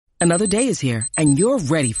Another day is here, and you're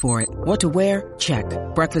ready for it. What to wear? Check.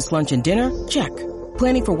 Breakfast, lunch, and dinner? Check.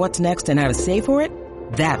 Planning for what's next and how to save for it?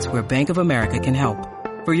 That's where Bank of America can help.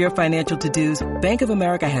 For your financial to-dos, Bank of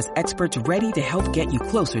America has experts ready to help get you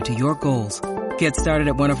closer to your goals. Get started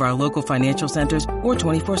at one of our local financial centers or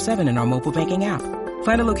 24/7 in our mobile banking app.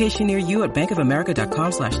 Find a location near you at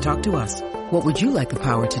bankofamerica.com/talktous. What would you like the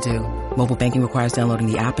power to do? Mobile banking requires downloading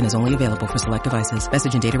the app and is only available for select devices.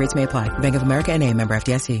 Message and data rates may apply. Bank of America N.A., member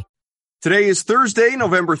FDIC. Today is Thursday,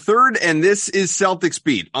 November 3rd, and this is Celtics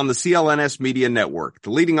Beat on the CLNS Media Network,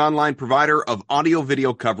 the leading online provider of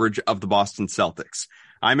audio-video coverage of the Boston Celtics.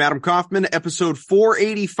 I'm Adam Kaufman. Episode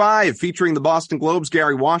 485, featuring the Boston Globe's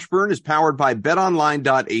Gary Washburn, is powered by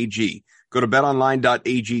betonline.ag. Go to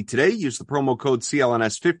betonline.ag today. Use the promo code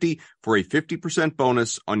CLNS50 for a 50%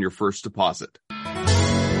 bonus on your first deposit.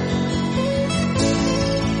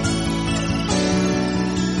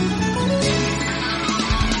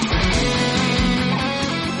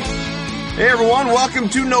 Hey everyone, welcome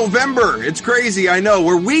to November. It's crazy, I know.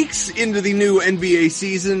 We're weeks into the new NBA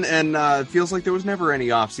season, and it feels like there was never any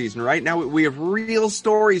off season, right? Now we have real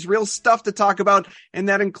stories, real stuff to talk about, and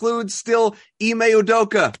that includes still Ime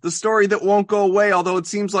Udoka, the story that won't go away, although it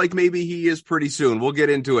seems like maybe he is pretty soon. We'll get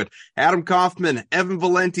into it. Adam Kaufman, Evan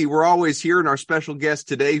Valenti, we're always here, and our special guest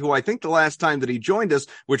today, who I think the last time that he joined us,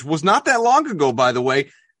 which was not that long ago, by the way,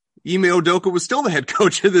 Ime Udoka was still the head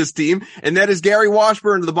coach of this team, and that is Gary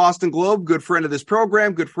Washburn of the Boston Globe, good friend of this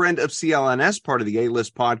program, good friend of CLNS, part of the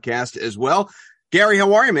A-List podcast as well. Gary,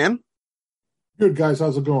 how are you, man? Good, guys.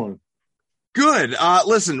 How's it going? Good.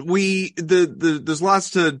 Listen, there's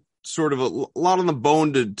lots to sort of a lot on the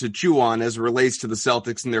bone to chew on as it relates to the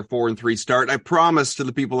Celtics and their 4-3 start. I promise to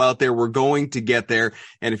the people out there, we're going to get there.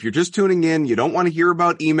 And if you're just tuning in, you don't want to hear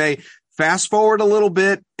about Ime, fast forward a little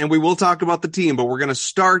bit, and we will talk about the team, but we're going to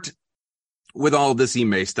start with all of this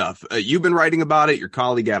Ime stuff. You've been writing about it. Your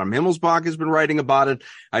colleague Adam Himmelsbach has been writing about it.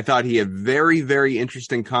 I thought he had very, very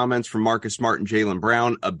interesting comments from Marcus Smart and Jaylen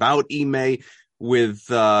Brown about Ime with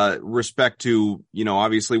respect to,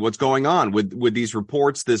 obviously what's going on with these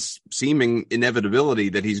reports, this seeming inevitability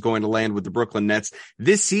that he's going to land with the Brooklyn Nets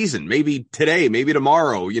this season, maybe today, maybe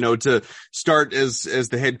tomorrow, to start as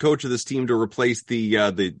the head coach of this team to replace the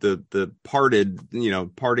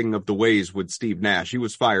parting of the ways with Steve Nash. He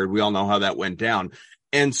was fired. We all know how that went down.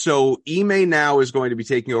 And so Ime now is going to be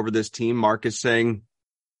taking over this team. Mark is saying,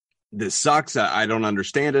 this sucks. I don't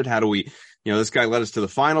understand it. How do we, this guy led us to the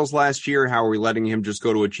finals last year. How are we letting him just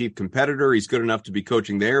go to a cheap competitor? He's good enough to be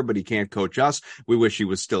coaching there, but he can't coach us. We wish he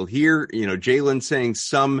was still here. Jaylen saying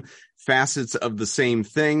some facets of the same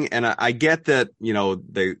thing. And I get that,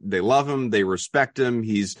 they love him. They respect him.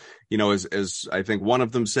 He's, as I think one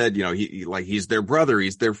of them said, he's their brother.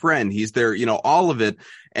 He's their friend. He's their, all of it.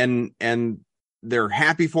 And they're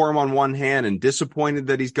happy for him on one hand and disappointed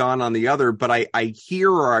that he's gone on the other. But I hear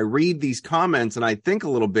or I read these comments and I think a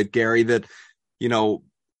little bit, Gary, that,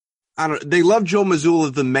 they love Joe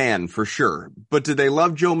Mazzulla, the man, for sure. But do they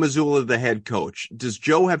love Joe Mazzulla, the head coach? Does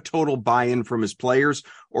Joe have total buy-in from his players,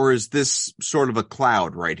 or is this sort of a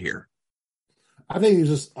cloud right here? I think it's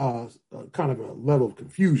just kind of a level of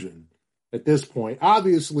confusion at this point.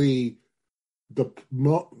 Obviously,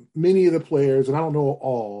 many of the players, and I don't know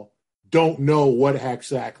all, don't know what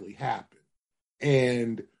exactly happened.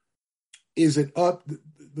 And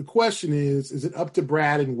the question is it up to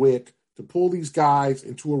Brad and Wick to pull these guys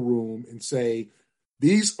into a room and say,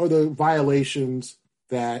 these are the violations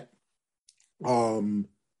that Udoka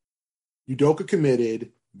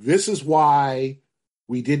committed. This is why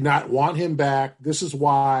we did not want him back. This is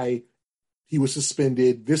why he was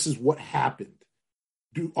suspended. This is what happened.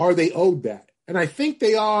 Are they owed that? And I think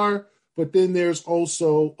they are. But then there's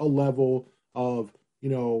also a level of,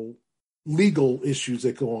 legal issues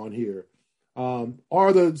that go on here.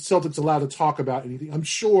 Are the Celtics allowed to talk about anything? I'm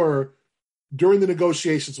sure during the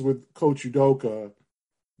negotiations with Coach Udoka,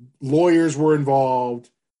 lawyers were involved,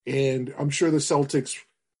 and I'm sure the Celtics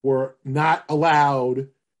were not allowed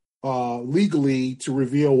legally to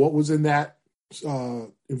reveal what was in that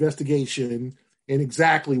investigation and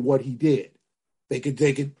exactly what he did. They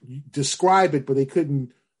could describe it, but they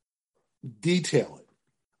couldn't detail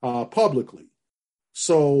it publicly.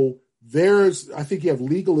 So I think you have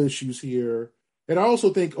legal issues here. And I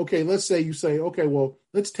also think, okay, let's say you say, okay, well,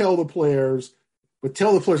 let's tell the players, but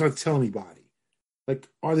tell the players not to tell anybody. Like,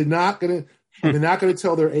 are they not going to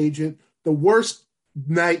tell their agent? The worst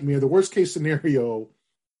nightmare, the worst case scenario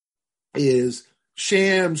is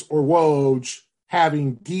Shams or Woj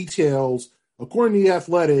having details, according to The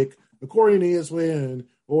Athletic, according to ESPN,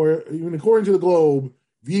 or even according to the Globe,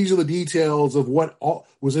 these are the details of what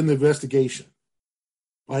was in the investigation.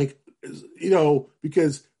 Like,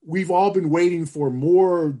 because we've all been waiting for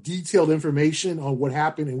more detailed information on what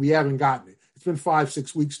happened, and we haven't gotten it. It's been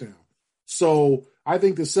 5-6 weeks now. So I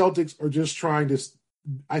think the Celtics are just trying to,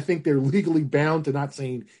 I think they're legally bound to not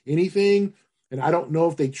saying anything. And I don't know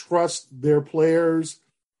if they trust their players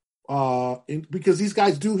because these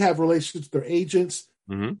guys do have relationships with their agents.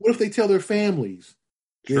 Mm-hmm. What if they tell their families?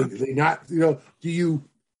 Sure. They not, do you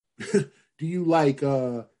like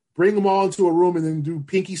bring them all into a room and then do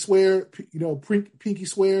pinky swears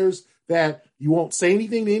that you won't say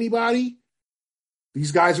anything to anybody?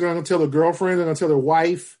 These guys are going to tell their girlfriend, they're going to tell their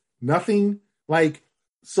wife, nothing. Like,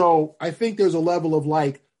 so I think there's a level of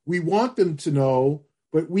like, we want them to know,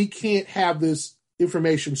 but we can't have this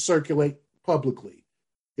information circulate publicly.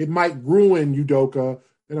 It might ruin Udoka,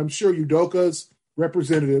 and I'm sure Udoka's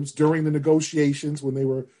representatives during the negotiations when they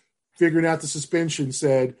were figuring out the suspension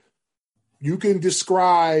said, you can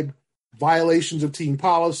describe violations of team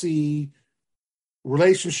policy,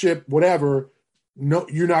 relationship, whatever. No,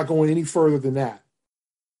 you're not going any further than that.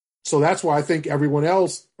 So that's why I think everyone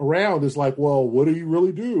else around is like, well, what do you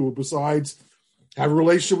really do besides have a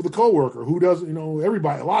relationship with a coworker? Who doesn't,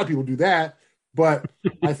 everybody, a lot of people do that. But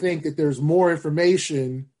I think that there's more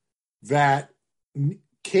information that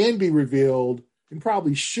can be revealed and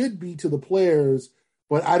probably should be to the players.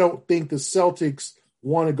 But I don't think the Celtics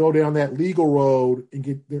want to go down that legal road and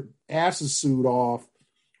get their asses sued off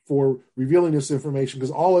for revealing this information.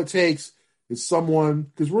 Because all it takes is someone,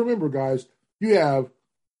 because remember, guys, you have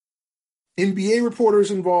NBA reporters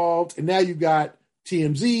involved, and now you've got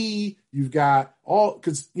TMZ, you've got all,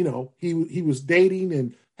 because, he was dating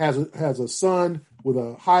and has a son with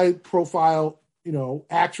a high profile,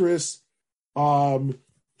 actress.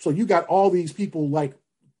 So you got all these people like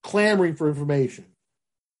clamoring for information.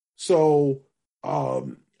 So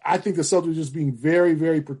I think the Celtics are just being very,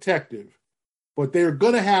 very protective, but they're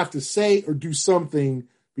going to have to say or do something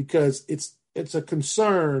because it's a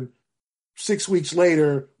concern 6 weeks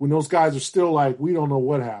later when those guys are still like, we don't know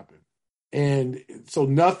what happened. And so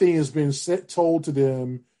nothing has been told to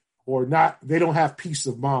them or not, they don't have peace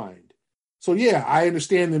of mind. So yeah, I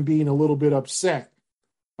understand them being a little bit upset.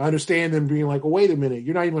 I understand them being like, oh, wait a minute,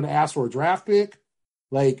 you're not even going to ask for a draft pick?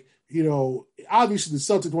 Like, obviously the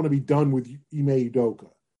Celtics want to be done with Ime Udoka.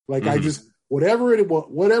 Like, I just, whatever it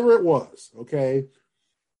was, okay?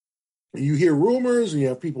 And you hear rumors and you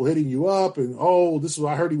have people hitting you up and, oh, this is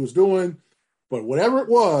what I heard he was doing. But whatever it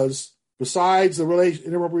was, besides the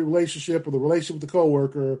inappropriate relationship or the relationship with the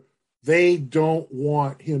coworker, they don't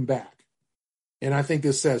want him back. And I think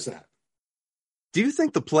this says that. Do you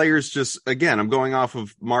think the players just, again, I'm going off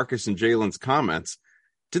of Marcus and Jalen's comments,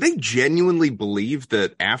 do they genuinely believe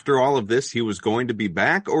that after all of this, he was going to be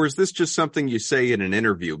back? Or is this just something you say in an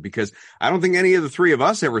interview? Because I don't think any of the three of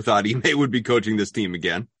us ever thought Ime would be coaching this team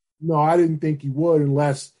again. No, I didn't think he would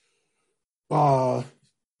unless, unless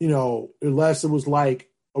it was like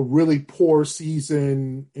a really poor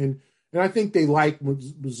season. And I think they like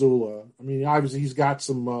Mazzulla. I mean, obviously he's got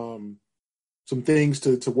some things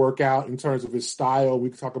to work out in terms of his style. We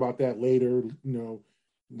can talk about that later.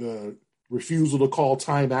 The refusal to call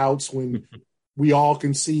timeouts when we all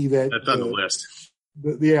can see that that's on the list.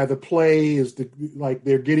 The play is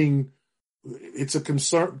they're getting. It's a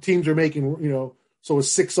concern. Teams are making so a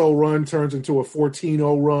 6-0 run turns into a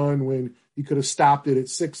 14-0 run when he could have stopped it at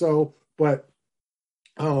 6-0. But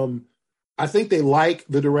I think they like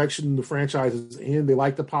the direction the franchise is in. They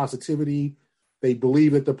like the positivity. They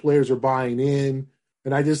believe that the players are buying in.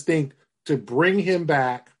 And I just think to bring him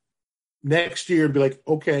back next year and be like,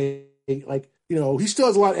 okay, he still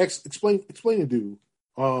has a lot of explain to do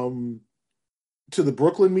to the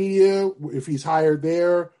Brooklyn media if he's hired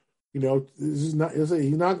there. He's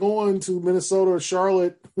not going to Minnesota or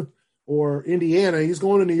Charlotte or Indiana. He's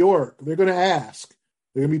going to New York. They're going to ask.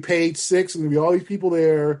 They're going to be paid $6. There's going to be all these people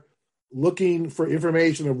there looking for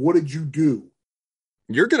information of what did you do?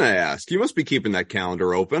 You're going to ask. You must be keeping that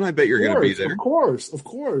calendar open. I bet you're going to be there. Of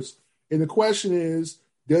course. And the question is,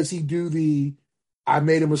 does he do I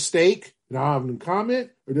made a mistake and I have a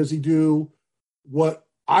comment, or does he do what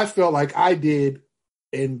I felt like I did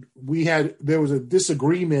and there was a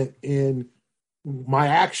disagreement in my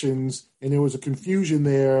actions and there was a confusion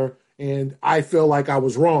there and I felt like I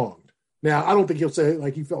was wronged. Now, I don't think he'll say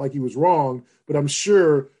like he felt like he was wrong, but I'm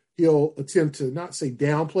sure he'll attempt to not say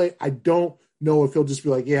downplay. I don't know if he'll just be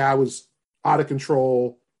like, yeah, I was out of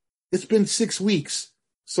control. It's been 6 weeks.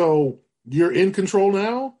 So you're in control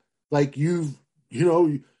now? Like the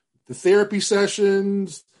therapy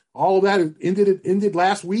sessions, all of that ended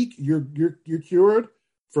last week. You're cured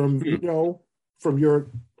from, from your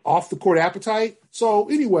off the court appetite. So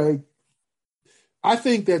anyway, I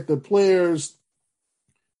think that the players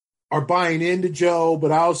are buying into Joe,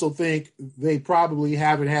 but I also think they probably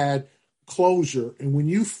haven't had closure. And when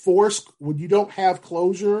you don't have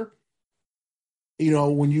closure,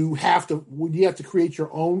 when you have to create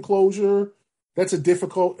your own closure, that's a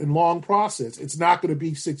difficult and long process. It's not going to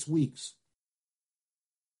be 6 weeks.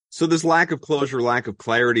 So this lack of closure, lack of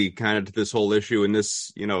clarity kind of to this whole issue, and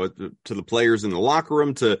this, to the players in the locker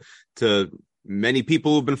room, to many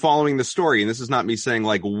people who've been following the story. And this is not me saying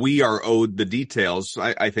like we are owed the details.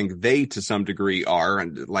 I think they to some degree are,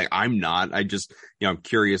 and like I'm not. I just, I'm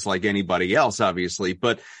curious like anybody else, obviously.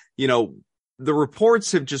 But, the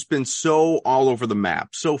reports have just been so all over the map,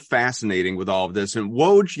 so fascinating with all of this. And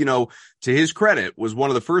Woj, to his credit, was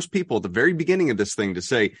one of the first people at the very beginning of this thing to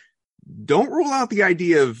say, don't rule out the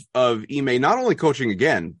idea of Ime not only coaching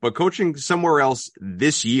again, but coaching somewhere else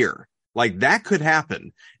this year. Like that could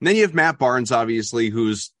happen. And then you have Matt Barnes, obviously,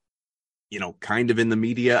 who's, kind of in the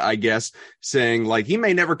media, I guess, saying like he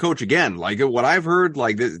may never coach again. Like what I've heard,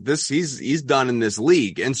 like this, he's done in this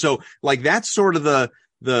league. And so like that's sort of the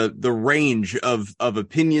range of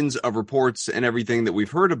opinions, of reports and everything that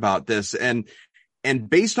we've heard about this. And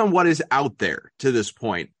based on what is out there to this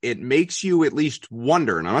point, it makes you at least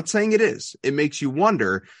wonder, and I'm not saying it makes you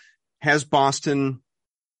wonder, has Boston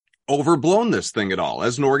overblown this thing at all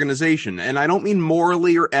as an organization? And I don't mean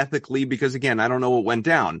morally or ethically, because again, I don't know what went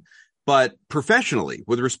down, but professionally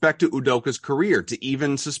with respect to Udoka's career, to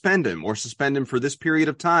even suspend him for this period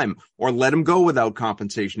of time, or let him go without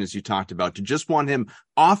compensation, as you talked about, to just want him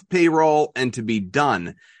off payroll and to be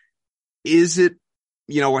done. Is it,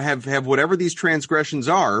 have whatever these transgressions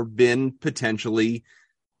are been potentially,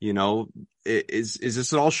 is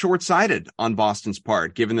this at all short-sighted on Boston's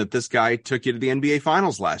part, given that this guy took you to the NBA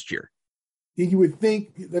Finals last year? You would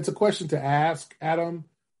think that's a question to ask, Adam,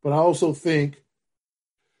 but I also think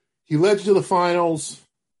he led you to the finals.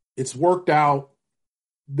 It's worked out.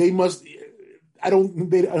 I don't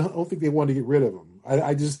think they wanted to get rid of him.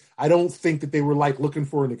 I don't think that they were like looking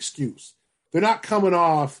for an excuse. They're not coming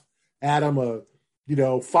off, Adam, a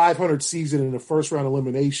 500 season in a first round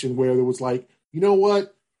elimination where there was like, you know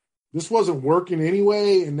what, this wasn't working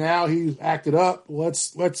anyway, and now he's acted up.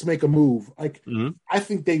 Let's make a move. Like, I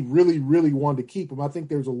think they really, really wanted to keep him. I think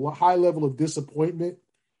there's a high level of disappointment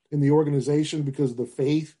in the organization because of the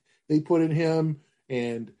faith they put in him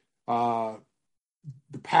and the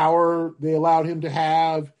power they allowed him to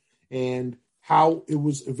have, and how it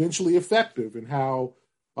was eventually effective, and how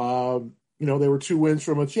they were 2 wins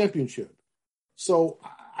from a championship. So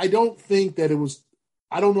I don't think that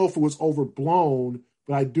I don't know if it was overblown,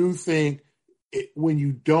 but I do think when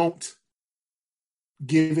you don't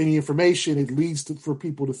give any information, it leads for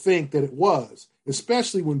people to think that it was,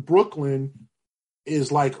 especially when Brooklyn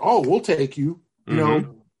is like, oh, we'll take you,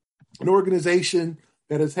 an organization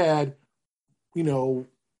that has had, a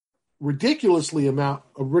ridiculous amount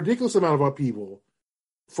of upheaval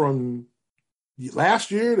from last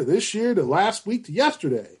year to this year to last week to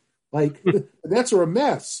yesterday. Like, the Nets are a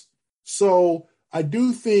mess. So I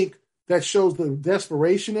do think that shows the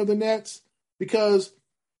desperation of the Nets, because,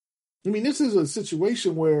 this is a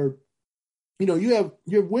situation where, you have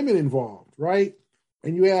women involved, right?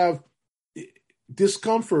 And you have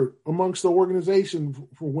discomfort amongst the organization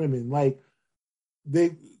for women. Like,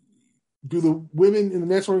 the women in the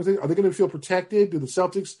Nets organization, are they going to feel protected? Do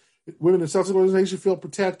the women in the Celtics organization feel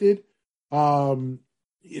protected?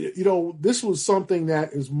 This was something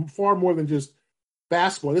that is far more than just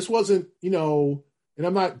basketball. This wasn't, and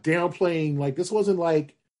I'm not downplaying, like, this wasn't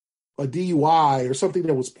like a DUI or something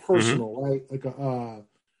that was personal, right?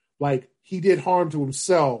 Like he did harm to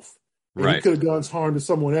himself, and he could have done harm to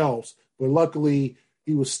someone else, but luckily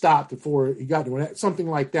he was stopped before he got to it. Something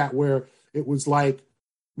like that, where it was like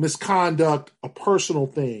misconduct, a personal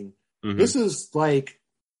thing. This is like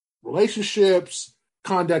relationships,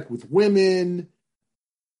 conduct with women,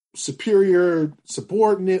 superior,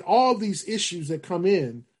 subordinate, all these issues that come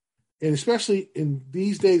in. And especially in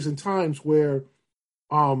these days and times where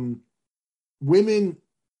women,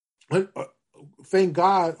 thank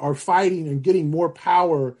God, are fighting and getting more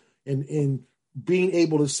power and being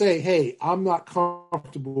able to say, hey, I'm not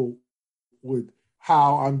comfortable with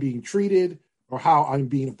how I'm being treated or how I'm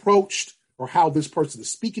being approached or how this person is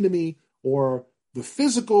speaking to me, or the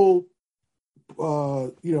physical,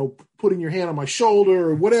 putting your hand on my shoulder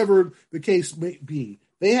or whatever the case may be.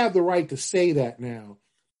 They have the right to say that now.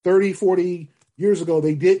 30, 40 years ago,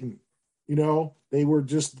 they didn't. They were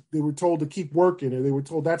told to keep working, or they were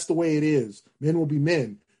told that's the way it is. Men will be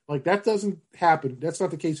men. Like, that doesn't happen. That's not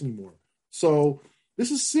the case anymore. So this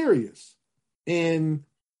is serious. And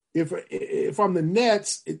if I'm the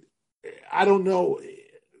Nets, I don't know,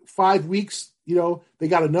 5 weeks, they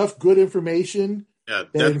got enough good information that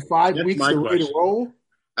in 5 weeks they're ready to roll.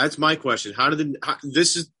 That's my question.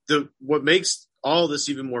 What makes all this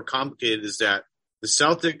even more complicated is that the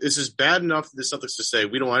Celtics, this is bad enough for the Celtics to say,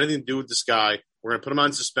 we don't want anything to do with this guy. We're going to put him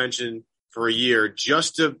on suspension for a year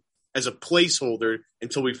just as a placeholder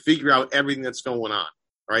until we figure out everything that's going on,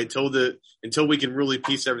 right? Until we can really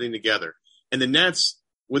piece everything together. And the Nets,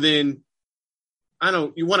 within,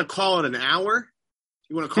 you want to call it an hour?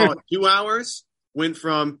 You want to call it 2 hours? Went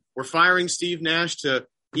from we're firing Steve Nash to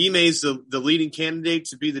Ime's the leading candidate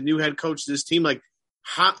to be the new head coach of this team. Like,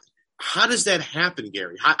 how does that happen,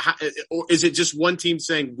 Gary? Or is it just one team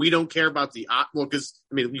saying we don't care about the because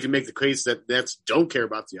you can make the case that Nets don't care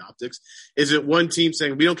about the optics. Is it one team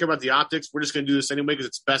saying we don't care about the optics? We're just going to do this anyway because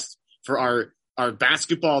it's best for our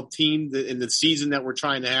basketball team in the season that we're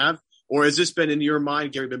trying to have? Or has this been in your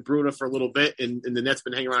mind, Gary, been brewing for a little bit, and the Nets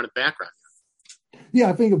been hanging around in the background? Yeah,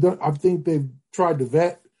 I think they've tried to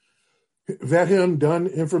vet him, done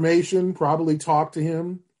information, probably talked to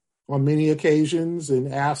him on many occasions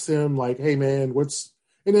and asked him, like, hey, man,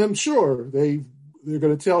 and I'm sure they're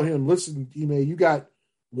going to tell him, listen, Ime, you got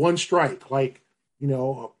one strike. Like,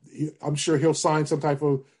 I'm sure he'll sign some type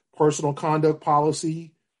of personal conduct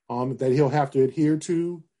policy that he'll have to adhere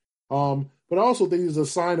to. But I also think it's a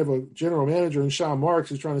sign of a general manager, and Sean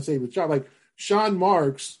Marks is trying to save his job. Like, Sean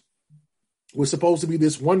Marks was supposed to be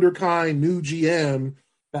this wonderkind new GM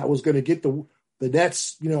that was going to get the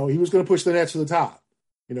Nets, he was going to push the Nets to the top.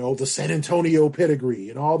 The San Antonio pedigree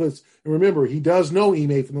and all this. And remember, he does know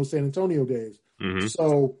Ime from those San Antonio days. Mm-hmm.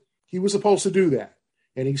 So he was supposed to do that.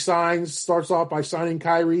 And he starts off by signing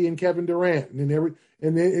Kyrie and Kevin Durant. And then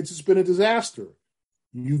it's just been a disaster.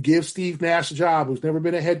 You give Steve Nash a job, who's never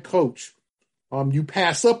been a head coach. You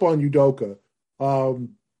pass up on Udoka.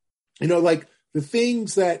 Like the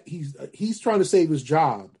things that he's trying to save his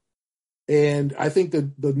job. And I think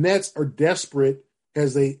that the Nets are desperate,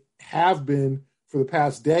 as they have been for the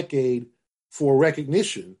past decade, for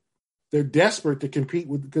recognition. They're desperate to compete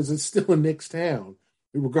because it's still a Knicks town.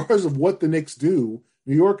 Regardless of what the Knicks do,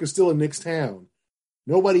 New York is still a Knicks town.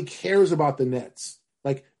 Nobody cares about the Nets,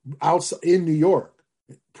 like outside in New York,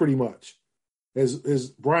 pretty much. As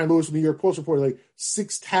Brian Lewis from New York Post reported, like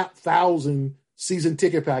 6,000 season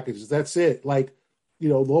ticket packages. That's it. Like,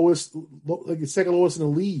 lowest, like the second lowest in the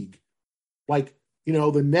league. Like,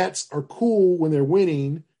 the Nets are cool when they're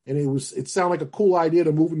winning. And it sounded like a cool idea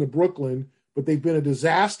to move into Brooklyn, but they've been a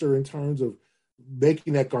disaster in terms of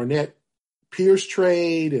making that Garnett Pierce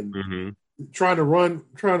trade and trying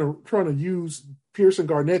to use Pierce and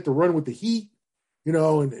Garnett to run with the Heat, and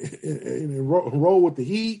roll with the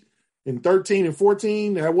Heat in 13 and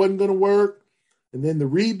 14. That wasn't going to work. And then the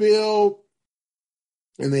rebuild,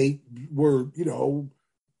 and they were,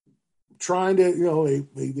 trying to,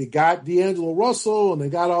 they got D'Angelo Russell, and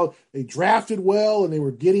they drafted well, and they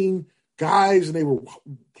were getting guys, and they were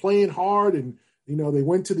playing hard, and they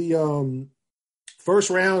went to the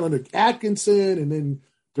first round under Atkinson, and then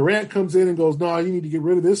Durant comes in and goes, no, you need to get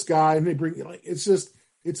rid of this guy, and they bring it's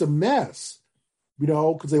a mess,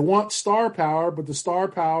 because they want star power, but the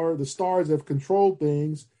stars have controlled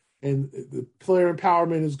things, and the player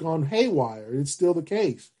empowerment has gone haywire. It's still the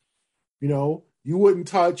case, You wouldn't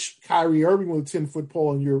touch Kyrie Irving with a 10-foot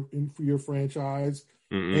pole for your franchise.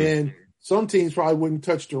 Mm-hmm. And some teams probably wouldn't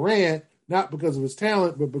touch Durant, not because of his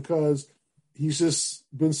talent, but because he's just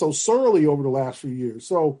been so surly over the last few years.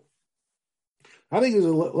 So I think there's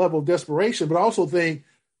a level of desperation, but I also think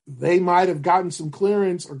they might have gotten some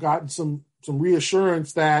clearance or gotten some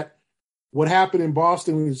reassurance that what happened in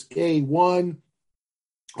Boston was a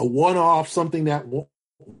one-off, something that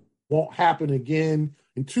won't happen again,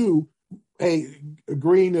 and two,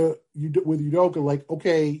 agreeing with Udoka, like,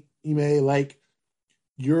 okay, Ime, like,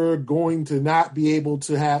 you're going to not be able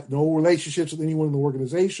to have no relationships with anyone in the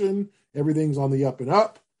organization. Everything's on the up and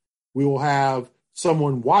up. We will have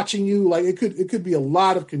someone watching you. Like, it could be a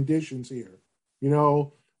lot of conditions here,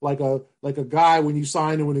 like a guy when you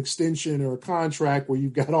sign to an extension or a contract where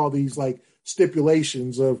you've got all these like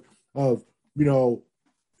stipulations of how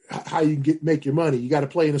you can make your money. You got to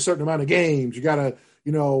play in a certain amount of games. You got to,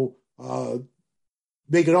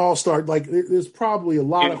 make it all start. Like, there's probably a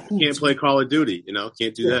lot of hoops. Can't play Call of Duty,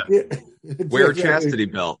 can't do that. Yeah, exactly. Wear a chastity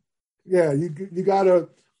belt. Yeah, you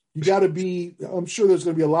gotta be. I'm sure there's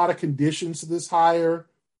going to be a lot of conditions to this hire.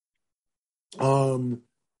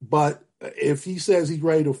 But if he says he's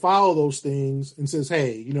ready to follow those things and says,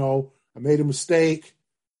 "Hey, I made a mistake,"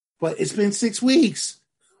 but it's been 6 weeks.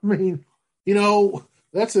 I mean,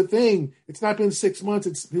 that's the thing. It's not been 6 months.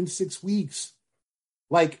 It's been 6 weeks.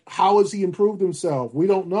 Like, how has he improved himself? We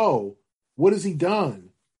don't know. What has he done?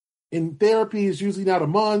 And therapy is usually not a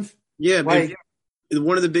month. Yeah, like,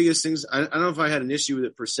 one of the biggest things, I don't know if I had an issue with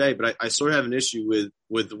it per se, but I sort of have an issue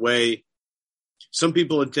with the way some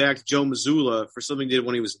people attacked Joe Mazzulla for something he did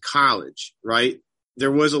when he was in college, right?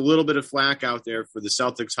 There was a little bit of flack out there for the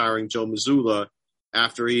Celtics hiring Joe Mazzulla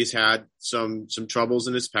after he's had some troubles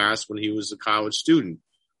in his past when he was a college student.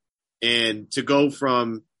 And to go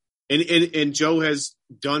from and Joe has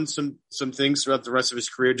done some things throughout the rest of his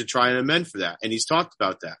career to try and amend for that. And he's talked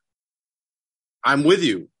about that. I'm with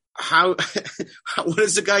you. What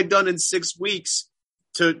has the guy done in 6 weeks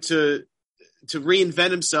to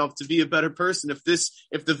reinvent himself to be a better person? If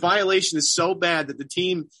the violation is so bad that the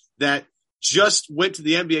team that just went to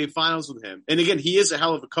the NBA finals with him, and again, he is a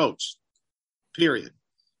hell of a coach, period.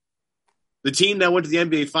 The team that went to the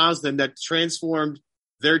NBA finals then that transformed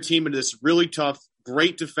their team into this really tough,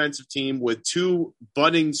 great defensive team with 2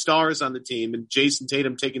 budding stars on the team and Jason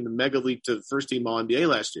Tatum taking the mega leap to first team All-NBA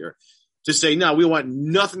last year, to say, no, we want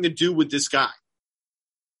nothing to do with this guy.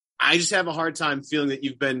 I just have a hard time feeling that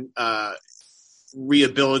you've been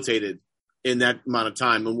rehabilitated in that amount of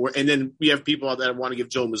time. And then we have people out there that want to give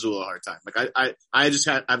Joe Mazzulla a hard time. Like I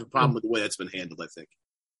have a problem with the way that's been handled, I think.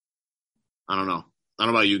 I don't know. I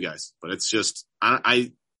don't know about you guys, but it's just,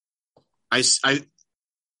 at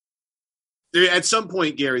some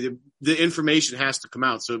point, Gary, the information has to come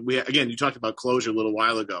out. So you talked about closure a little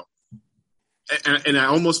while ago. And I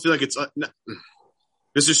almost feel like it's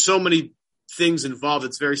there's just so many things involved.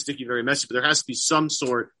 It's very sticky, very messy, but there has to be some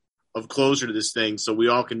sort of closure to this thing so we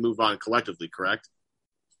all can move on collectively, correct?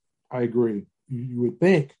 I agree. You would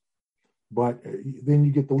think, but then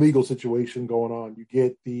you get the legal situation going on. You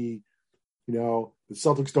get the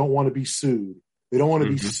Celtics don't want to be sued. They don't want to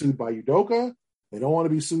be sued by Udoka. They don't want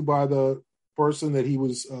to be sued by the person that he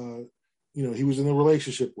was, he was in a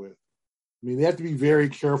relationship with. I mean, they have to be very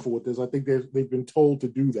careful with this. I think they've been told to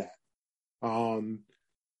do that. And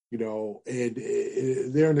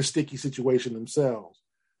they're in a sticky situation themselves.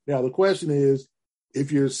 Now, the question is,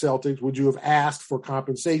 if you're Celtics, would you have asked for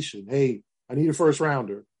compensation? Hey, I need a first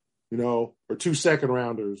rounder, or 2 second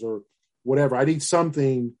rounders or whatever. I need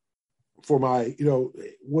something for my,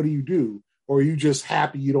 what do you do? Or are you just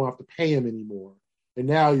happy you don't have to pay him anymore? And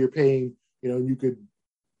now you're paying, you could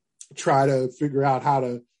try to figure out how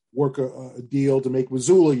to work a deal to make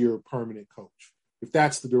Mazzulla your permanent coach, if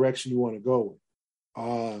that's the direction you want to go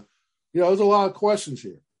in. There's a lot of questions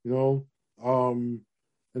here,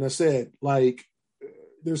 and I said,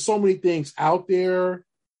 there's so many things out there,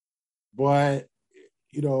 but,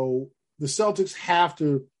 the Celtics have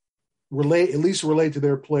to at least relate to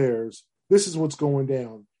their players. This is what's going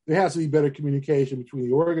down. There has to be better communication between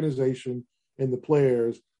the organization and the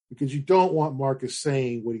players, because you don't want Marcus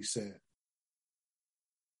saying what he said.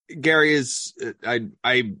 Gary,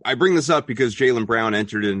 I bring this up because Jaylen Brown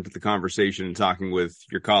entered into the conversation and talking with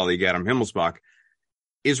your colleague, Adam Himmelsbach.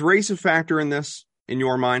 Is race a factor in this, in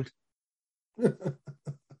your mind?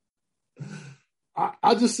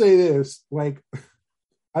 I'll just say this.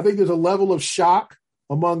 I think there's a level of shock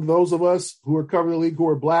among those of us who are covering the league who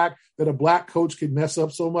are black, that a black coach could mess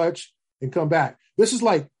up so much and come back. This is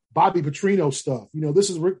like Bobby Petrino stuff. This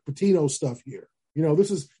is Rick Pitino stuff here.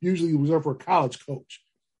 This is usually reserved for a college coach.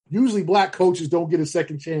 Usually black coaches don't get a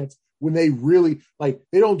second chance when they really,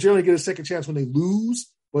 they don't generally get a second chance when they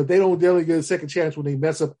lose, but they don't generally get a second chance when they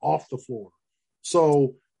mess up off the floor.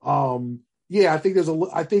 So, I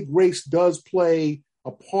think race does play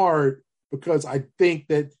a part, because I think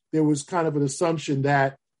that there was kind of an assumption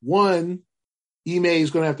that, one, Ime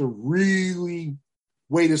is going to have to really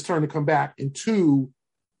wait his turn to come back, and 2,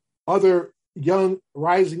 other young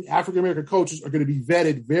rising African-American coaches are going to be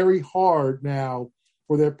vetted very hard now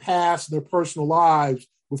for their past and their personal lives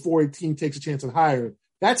before a team takes a chance on hiring.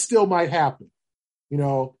 That still might happen.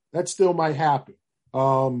 That still might happen.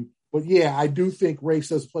 But yeah, I do think race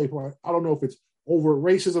does play part. I don't know if it's over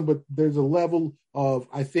racism, but there's a level of,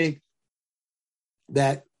 I think,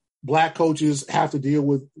 that black coaches have to deal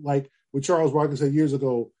with, like what Charles Barkley said years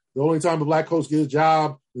ago, the only time a black coach gets a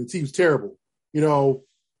job, the team's terrible.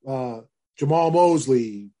 Jamal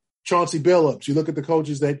Mosley, Chauncey Billups, you look at the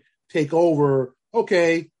coaches that take over,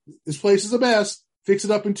 okay, this place is a mess, fix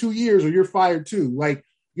it up in 2 years or you're fired too.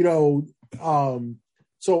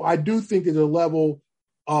 So I do think there's a level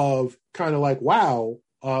of kind of wow,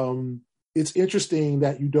 it's interesting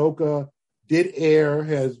that Udoka did err,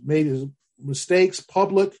 has made his mistakes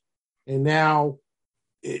public, and now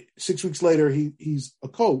 6 weeks later he's a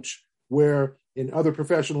coach, where in other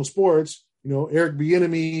professional sports, Eric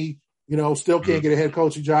Bieniemy, still can't get a head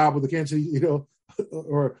coaching job with the Kansas City,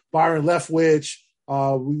 or Byron Leftwich,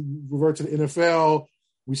 We revert to the NFL.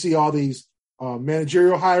 We see all these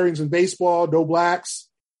managerial hirings in baseball. No blacks.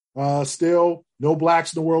 Still no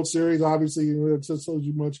blacks in the World Series. Obviously, it tells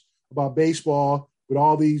you much about baseball. But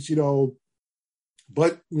all these,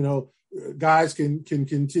 guys can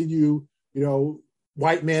continue.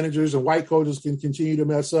 White managers and white coaches can continue to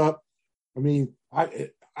mess up. I mean,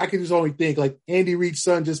 I can just only think like Andy Reid's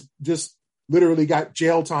son just literally got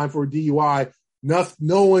jail time for a DUI.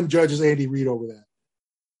 No one judges Andy Reid over that.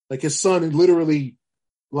 Like his son literally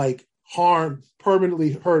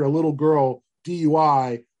permanently hurt a little girl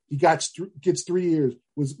DUI. He gets 3 years.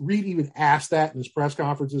 Was Reid even asked that in his press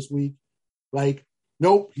conference this week? Like,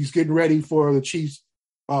 nope, he's getting ready for the Chiefs.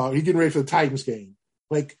 He's getting ready for the Titans game.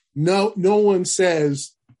 Like, no one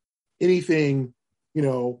says anything,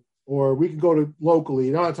 or we can go to locally.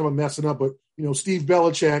 I'm not talking about messing up, but Steve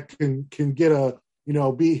Belichick can get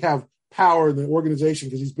have power in the organization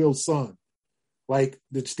because he's Bill's son. Like,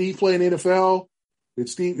 did Steve play in the NFL? Did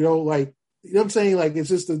Steve, what I'm saying? Like, it's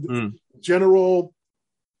just a general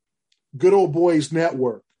good old boys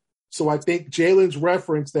network. So I think Jalen's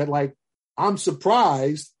reference that, like, I'm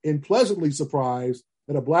surprised and pleasantly surprised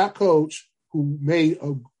that a black coach who made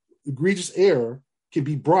an egregious error can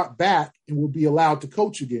be brought back and will be allowed to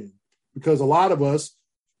coach again. Because a lot of us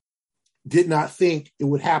did not think it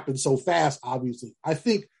would happen so fast, obviously. I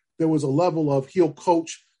think there was a level of he'll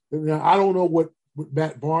coach. Now, I don't know what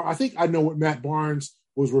Matt Barnes, I think I know what Matt Barnes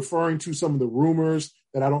was referring to, some of the rumors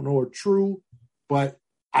that I don't know are true, but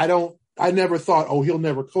I never thought, he'll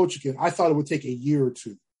never coach again. I thought it would take a year or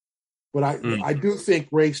two. But I do think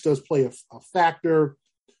race does play a factor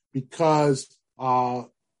because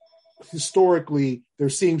historically there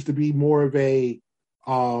seems to be more of a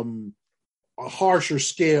harsher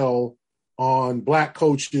scale on black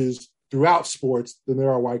coaches throughout sports than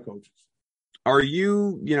there are white coaches. Are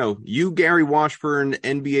you, Gary Washburn,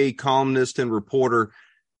 NBA columnist and reporter,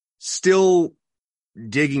 still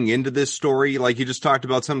digging into this story? Like, you just talked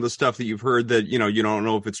about some of the stuff that you've heard that, you don't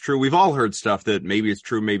know if it's true. We've all heard stuff that maybe it's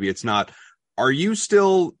true, maybe it's not. Are you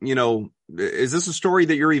still, is this a story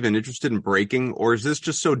that you're even interested in breaking, or is this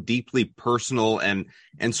just so deeply personal and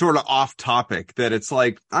sort of off topic that it's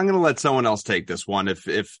like, I'm going to let someone else take this one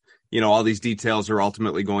if all these details are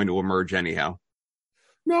ultimately going to emerge anyhow?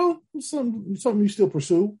 No, it's something you still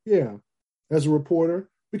pursue, yeah, as a reporter,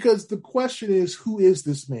 because the question is, who is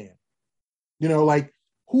this man?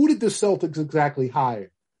 Who did the Celtics exactly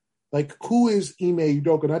hire? Like, who is Ime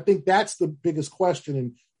Udoka? And I think that's the biggest question.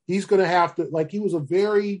 And he's going to have to, he was a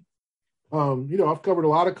very, I've covered a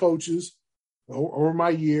lot of coaches over my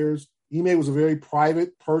years. Ime was a very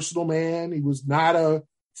private, personal man. He was not a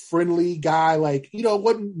friendly guy,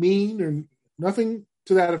 wasn't mean or nothing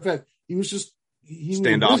to that effect. He was just,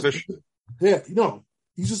 standoffish. Yeah,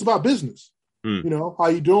 he's just about business. How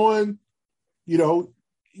you doing?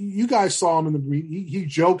 You guys saw him in the he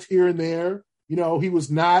joked here and there. He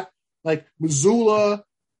was not like Missoula.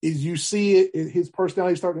 Is you see it, his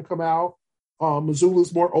personality starting to come out.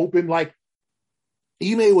 Missoula's more open. Like,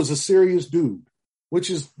 Ime was a serious dude, which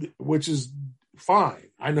is fine.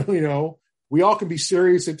 I know, we all can be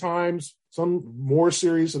serious at times, some more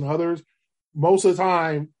serious than others. Most of the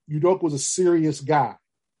time, Udoka was a serious guy.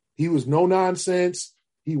 He was no nonsense.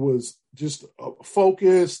 He was just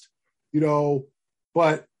focused,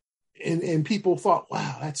 but and people thought,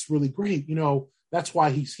 wow, that's really great. That's why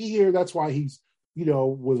he's here. That's why he's,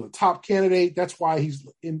 was a top candidate. That's why he's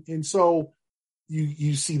in. And so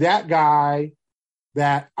you see that guy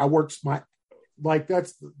that that's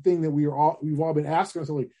the thing that we've all been asking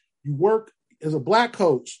ourselves. Like, you work as a black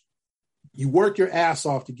coach, you work your ass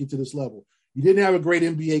off to get to this level. You didn't have a great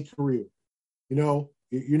NBA career.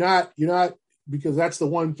 You're not, because that's the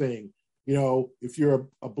one thing, if you're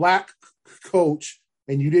a black coach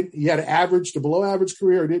and you had an average to below average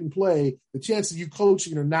career or didn't play, the chances of you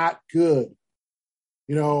coaching are not good.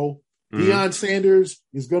 Deion Sanders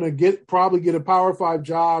is going to probably get a Power 5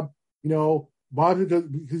 job,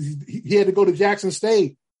 because he had to go to Jackson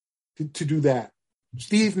State to do that.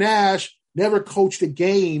 Steve Nash never coached a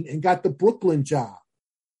game and got the Brooklyn job.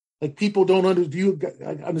 Like, people don't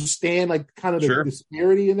understand like kind of the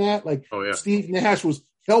disparity in that. Like, Steve Nash was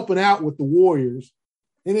helping out with the Warriors.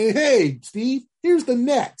 And then, hey, Steve, here's the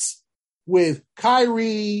Nets with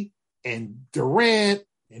Kyrie and Durant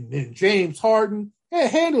and then James Harden. Hey,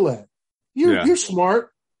 handle that. You're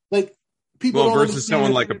smart. Like, people don't versus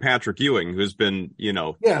someone like a Patrick Ewing who's been,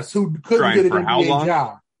 who couldn't get an NBA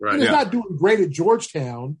job. Right. And he's not doing great at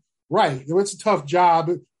Georgetown. Right. It's a tough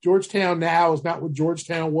job. Georgetown now is not what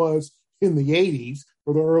Georgetown was in the 80s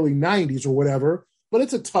or the early 90s or whatever, but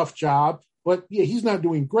it's a tough job. But yeah, he's not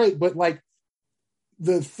doing great. But like,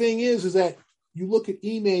 the thing is that you look at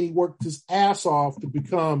Ime, he worked his ass off to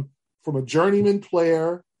become from a journeyman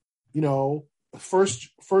player, first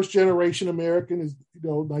generation American, is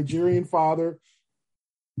Nigerian father,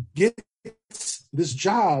 gets this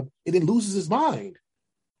job and then loses his mind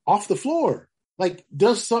off the floor. Like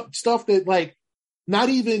does some stuff that like not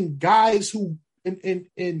even guys who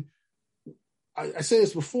and I say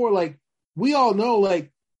this before, like we all know,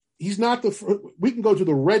 like he's not we can go to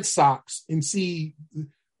the Red Sox and see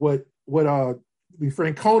what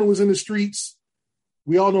Francona was in the streets.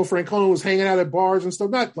 We all know Francona was hanging out at bars and stuff,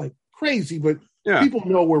 not like crazy, but people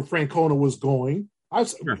know where Francona was going.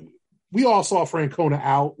 We all saw Francona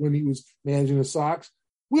out when he was managing the Sox.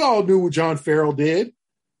 We all knew what John Farrell did.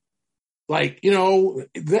 Like,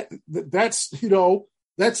 this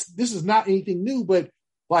is not anything new, but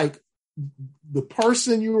like the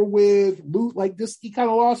person you were with, like this, he kind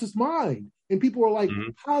of lost his mind. And people were like,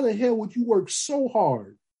 how the hell would you work so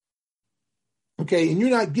hard? Okay. And you're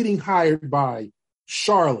not getting hired by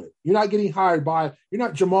Charlotte. You're not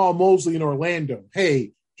Jamal Mosley in Orlando.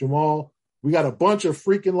 Hey, Jamal, we got a bunch of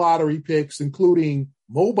freaking lottery picks, including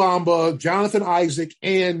Mo Bamba, Jonathan Isaac,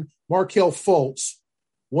 and Markelle Fultz.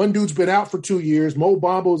 One dude's been out for 2 years. Mo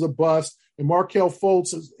Bamba was a bust, and Markelle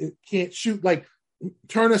Fultz can't shoot. Like,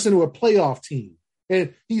 turn us into a playoff team.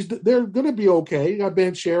 And they're going to be okay. You got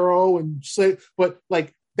Ben Chero and say, but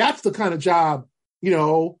like, that's the kind of job,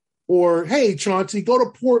 or, hey, Chauncey, go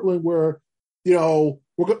to Portland where, we're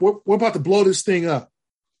about to blow this thing up.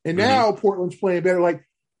 And now Portland's playing better. Like,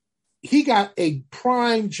 he got a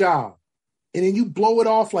prime job, and then you blow it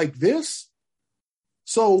off like this.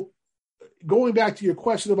 So going back to your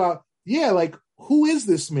question about, like, who is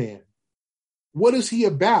this man? What is he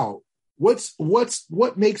about?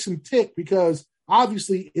 What makes him tick? Because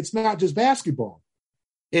obviously it's not just basketball.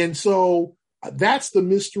 And so that's the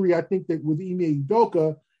mystery, I think, that with Ime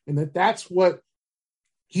Udoka, and that's what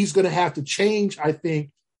he's going to have to change, I think,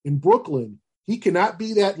 in Brooklyn. He cannot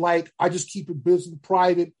be that, like, I just keep it business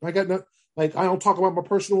private. I don't talk about my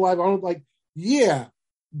personal life. I don't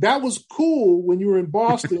that was cool when you were in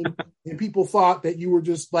Boston and people thought that you were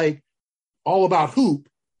just like all about hoop.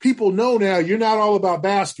 People know now you're not all about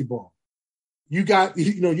basketball. You got,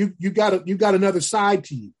 you got another side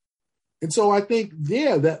to you. And so I think,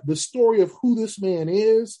 that the story of who this man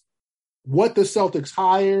is, what the Celtics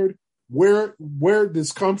hired, where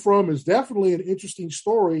this come from is definitely an interesting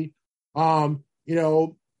story. I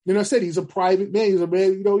said he's a private man. He's a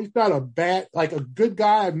man, he's not a bad, like a good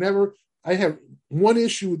guy. I have one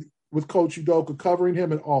issue with Coach Udoka covering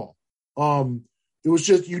him at all. It was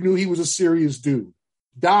just, you knew he was a serious dude.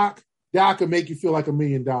 Doc could make you feel like $1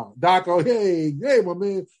 million. Doc, hey, my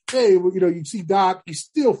man. Hey, you see Doc, you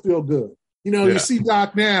still feel good. You see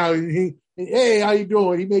Doc now, and hey, how you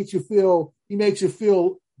doing? He makes you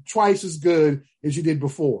feel twice as good as you did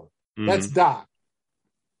before. That's Doc.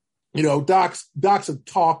 Doc's a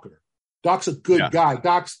talker. Doc's a good guy.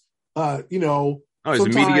 Doc's, he's a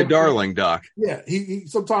media darling, Doc. Yeah, he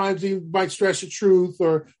sometimes he might stress the truth,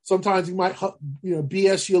 or sometimes he might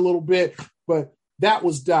BS you a little bit. But that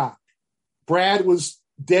was Doc. Brad was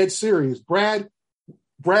dead serious. Brad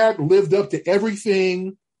lived up to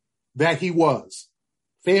everything that he was.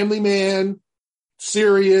 Family man,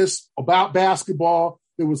 serious about basketball.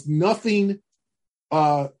 There was nothing.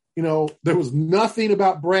 There was nothing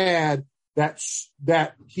about Brad that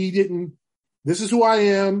he didn't. This is who I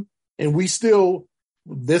am, and that's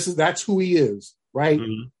who he is, right?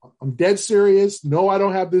 Mm-hmm. I'm dead serious. No, I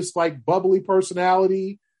don't have this like bubbly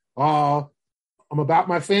personality. I'm about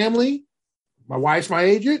my family. My wife's my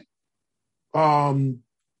agent. I'm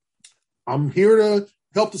here to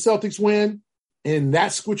help the Celtics win, and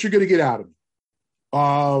that's what you're going to get out of me.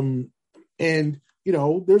 And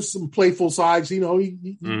there's some playful sides. He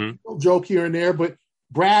joke here and there, but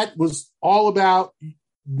Brad was all about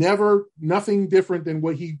nothing different than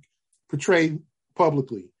what he portrayed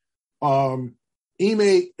publicly. Ime,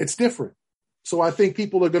 it's different. So I think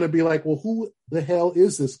people are going to be like, well, who the hell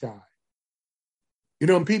is this guy? And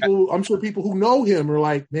I'm sure people who know him are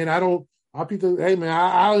like, man, I didn't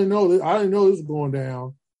know this. I didn't know this was going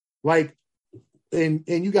down. Like, and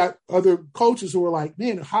you got other coaches who are like,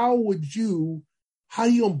 man, how are you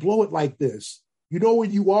gonna blow it like this? You know where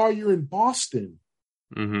you are? You're in Boston.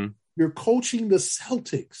 Mm-hmm. You're coaching the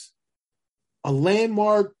Celtics, a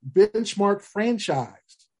landmark, benchmark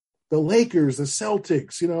franchise. The Lakers, the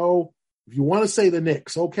Celtics, if you want to say the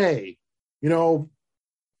Knicks, okay. The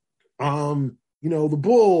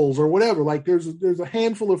Bulls or whatever. Like there's a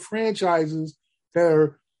handful of franchises that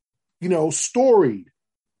are, storied.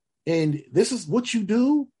 And this is what you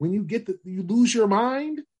do when you you lose your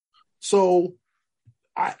mind. So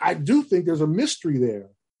I do think there's a mystery there.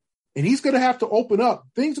 And he's going to have to open up.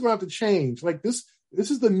 Things are going to have to change. Like this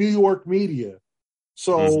is the New York media.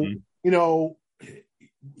 So,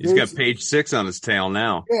 he's got page 6 on his tail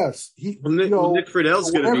now. Yes. Nick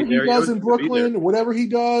Friedell's going to be there. Whatever he does in Brooklyn, whatever he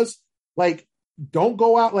does, like, don't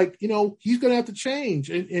go out. Like, he's going to have to change.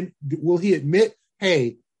 And will he admit,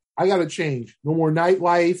 hey, I got to change. No more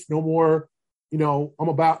nightlife. No more, I'm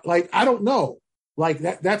about, like, I don't know. Like,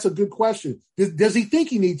 that's a good question. Does he think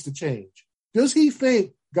he needs to change? Does he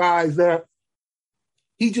think, guys, that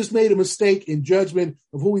he just made a mistake in judgment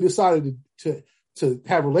of who he decided to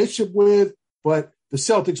have a relationship with, but the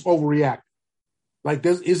Celtics overreacted? Like,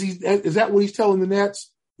 is that what he's telling the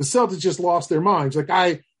Nets? The Celtics just lost their minds. Like,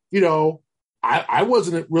 I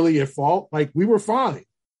wasn't really at fault. Like, we were fine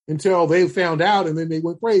until they found out, and then they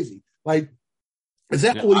went crazy. Like, is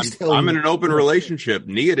that what he's telling? I'm in an open relationship.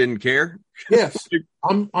 Nia didn't care. Yes,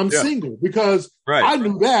 I'm single because I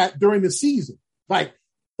knew that during the season. Like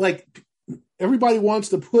everybody wants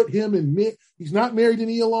to put him in he's not married to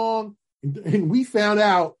Nia Long, and we found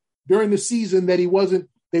out during the season that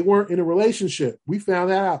they weren't in a relationship. We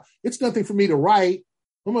found that out. It's nothing for me to write.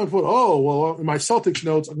 I'm going to put in my Celtics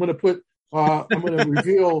notes, I'm going to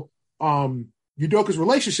reveal Udoka's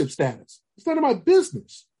relationship status. It's none of my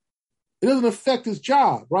business. It doesn't affect his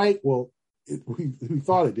job, right? Well, we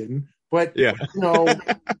thought it didn't, but like,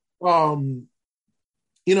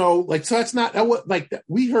 so that's not like that.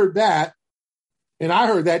 We heard that, and I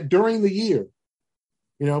heard that during the year.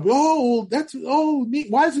 Why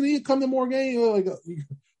doesn't he come to more games?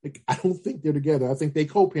 Like, I don't think they're together. I think they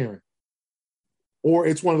co-parent, or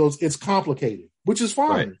it's one of those. It's complicated, which is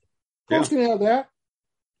fine. Right. Coach can have that.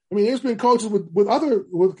 I mean, there's been coaches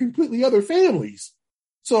with completely other families.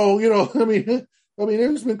 So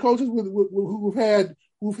there's been coaches who've had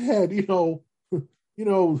the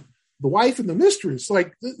wife and the mistress.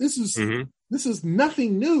 Like, this is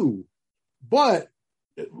nothing new. But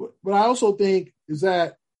I also think is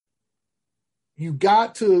that you're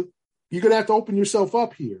going to have to open yourself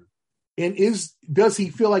up here. And does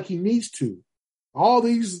he feel like he needs to? All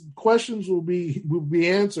these questions will be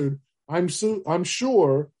answered, I'm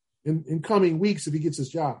sure, in coming weeks if he gets his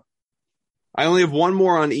job. I only have one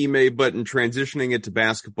more on Ime, but in transitioning it to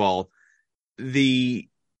basketball, you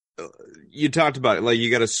talked about it. Like,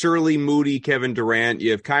 you got a surly, moody Kevin Durant.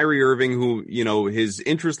 You have Kyrie Irving, who, his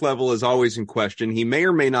interest level is always in question. He may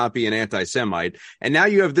or may not be an anti-Semite. And now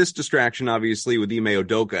you have this distraction, obviously, with Ime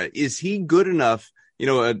Udoka. Is he good enough,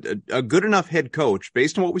 a good enough head coach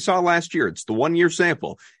based on what we saw last year? It's the 1-year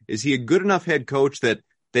sample. Is he a good enough head coach that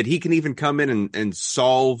he can even come in and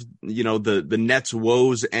solve, the Nets'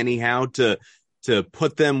 woes anyhow to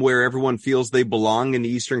put them where everyone feels they belong in the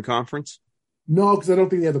Eastern Conference? No, because I don't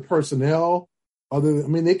think they have the personnel. They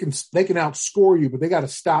can outscore you, but they got to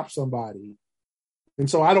stop somebody. And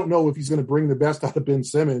so I don't know if he's going to bring the best out of Ben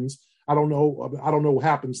Simmons. I don't know what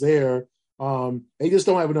happens there. They just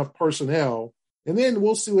don't have enough personnel. And then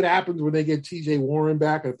we'll see what happens when they get TJ Warren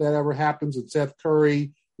back. If that ever happens, and Seth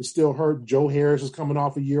Curry is still hurt. Joe Harris is coming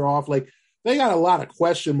off a year off. Like, they got a lot of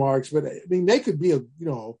question marks, but they could be a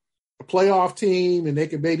playoff team, and they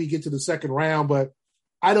could maybe get to the second round, but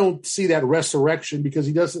I don't see that resurrection because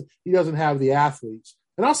he doesn't have the athletes.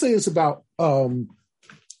 And I'll say this about Kyrie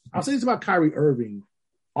Irving.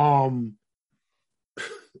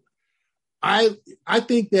 I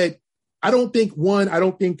think that I don't think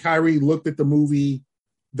Kyrie looked at the movie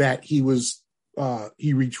that he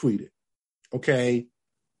retweeted. Okay.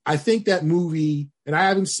 I think that movie, and I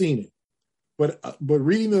haven't seen it, but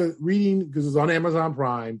reading because it's on Amazon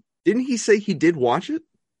Prime. Didn't he say he did watch it?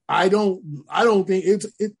 I don't think it.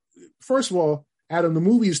 First of all, Adam, the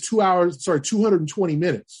movie is 220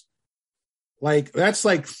 minutes. Like, that's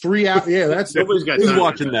like 3 hours. Yeah, that's nobody's got time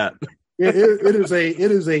watching that. It is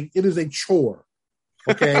a chore.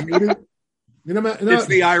 Okay. It's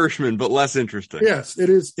The Irishman, but less interesting. Yes, it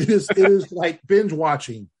is like binge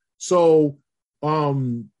watching. So,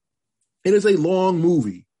 it is a long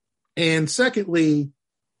movie. And secondly,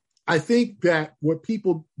 I think that what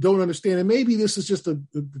people don't understand, and maybe this is just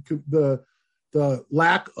the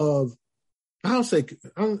lack of, I won't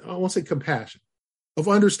say compassion, of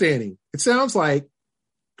understanding. It sounds like,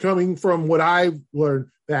 coming from what I've learned,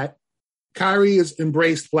 that Kyrie has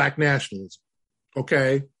embraced Black nationalism.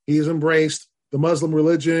 Okay, he has embraced the Muslim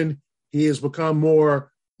religion. He has become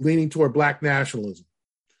more leaning toward Black nationalism.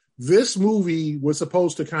 This movie was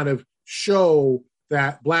supposed to kind of show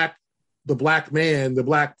that the black man, the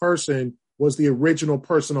black person, was the original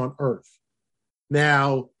person on earth.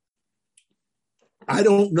 Now, I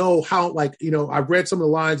don't know how, I've read some of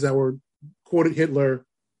the lines that were quoted Hitler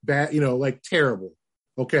bad, terrible.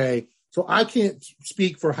 Okay. So I can't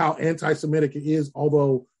speak for how anti-Semitic it is,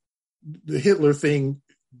 although the Hitler thing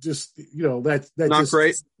just, that's not just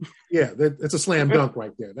great. Yeah, that's a slam dunk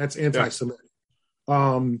right there. That's anti-Semitic.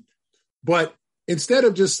 But instead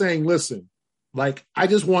of just saying, listen, like, I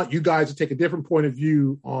just want you guys to take a different point of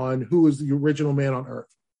view on who is the original man on earth.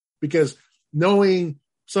 Because knowing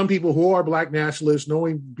some people who are Black nationalists,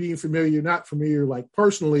 being familiar, not familiar like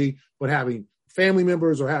personally, but having family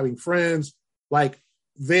members or having friends, like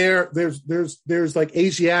there's like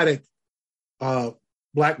Asiatic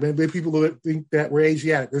Black men. There are people that think that we're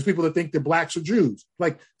Asiatic. There's people that think that Blacks are Jews.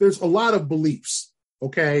 Like, there's a lot of beliefs.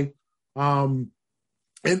 Okay.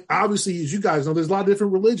 And obviously, as you guys know, there's a lot of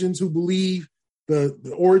different religions who believe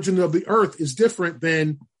the origin of the earth is different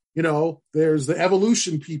than, there's the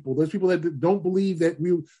evolution people. There's people that don't believe that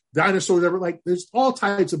dinosaurs ever, like, there's all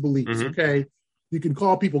types of beliefs. Mm-hmm. Okay. You can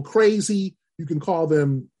call people crazy. You can call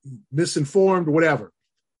them misinformed or whatever.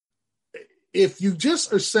 If you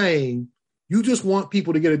just are saying you just want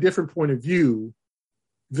people to get a different point of view,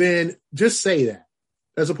 then just say that,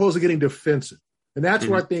 as opposed to getting defensive. And that's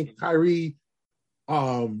where I think Kyrie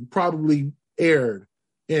probably erred.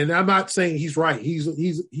 And I'm not saying he's right.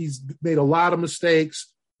 He's made a lot of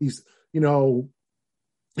mistakes. He's, and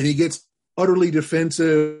he gets utterly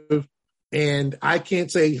defensive. And I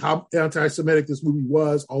can't say how anti-Semitic this movie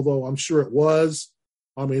was, although I'm sure it was,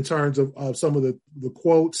 in terms of some of the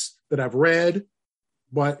quotes that I've read.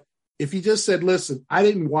 But if he just said, listen, I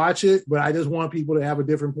didn't watch it, but I just want people to have a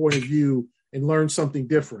different point of view and learn something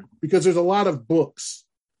different. Because there's a lot of books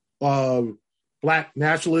of Black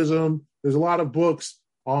nationalism. There's a lot of books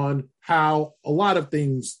on how a lot of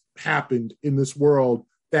things happened in this world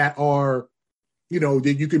that are,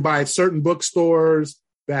 that you can buy at certain bookstores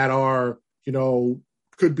that are,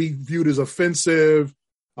 could be viewed as offensive,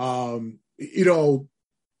 or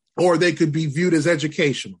they could be viewed as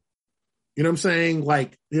educational. You know what I'm saying?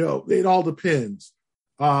 Like, it all depends.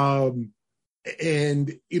 And,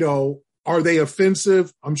 are they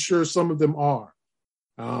offensive? I'm sure some of them are.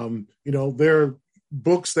 There are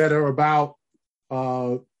books that are about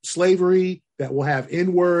slavery that will have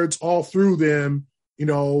N-words all through them.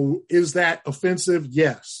 Is that offensive?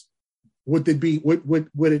 Yes. Would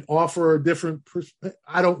it offer a different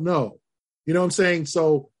I don't know. You know what I'm saying?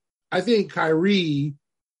 So I think Kyrie,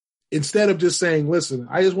 instead of just saying, listen,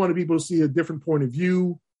 I just want people to see a different point of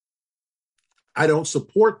view. I don't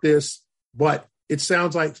support this, but it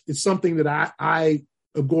sounds like it's something that I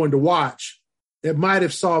am going to watch that might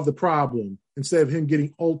have solved the problem, instead of him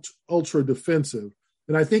getting ultra defensive.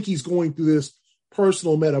 And I think he's going through this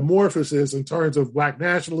personal metamorphosis in terms of Black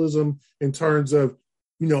nationalism, in terms of,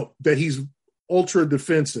 that he's ultra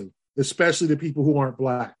defensive, especially to people who aren't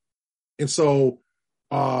Black. And so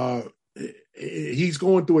he's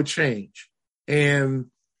going through a change. And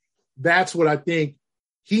that's what I think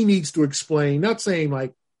he needs to explain, not saying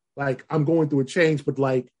like I'm going through a change, but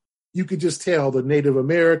like, you could just tell the Native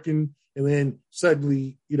American, and then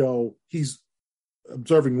suddenly, he's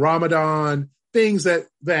observing Ramadan, things that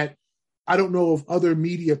I don't know if other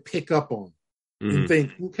media pick up on and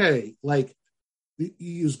think, okay, like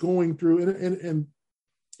he is going through, and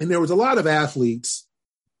there was a lot of athletes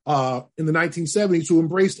in the 1970s who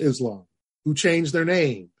embraced Islam, who changed their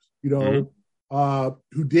names, who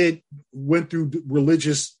went through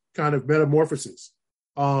religious kind of metamorphosis.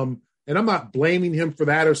 And I'm not blaming him for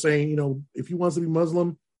that or saying, if he wants to be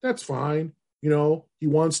Muslim, that's fine. He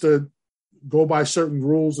wants to go by certain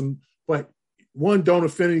rules, but one, don't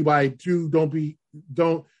offend anybody. Two,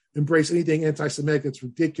 don't embrace anything anti-Semitic that's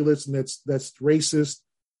ridiculous and that's racist.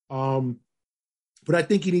 But I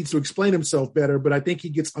think he needs to explain himself better, but I think he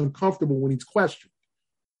gets uncomfortable when he's questioned.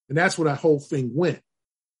 And that's where that whole thing went.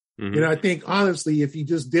 And I think, honestly, if he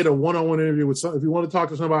just did a one-on-one interview with if you want to talk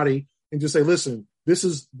to somebody and just say, listen, this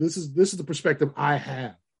is the perspective I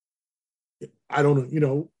have. I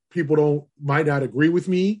don't, people might not agree with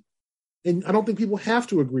me. And I don't think people have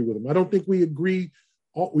to agree with him. I don't think we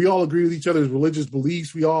all agree with each other's religious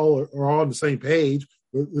beliefs. We all are on the same page.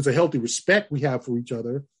 There's a healthy respect we have for each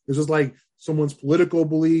other. It's just like someone's political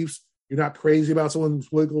beliefs. You're not crazy about someone's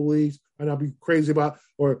political beliefs. I not be crazy about,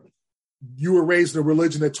 or you were raised in a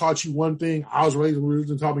religion that taught you one thing. I was raised in a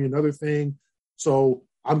religion that taught me another thing. So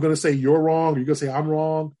I'm going to say you're wrong, or you're going to say I'm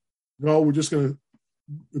wrong. No, we're just going to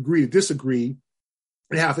agree to disagree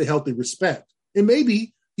and have a healthy respect. And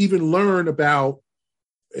maybe even learn about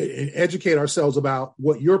and educate ourselves about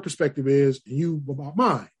what your perspective is and you about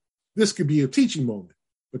mine. This could be a teaching moment.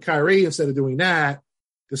 But Kyrie, instead of doing that,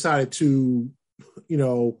 decided to,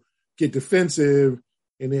 get defensive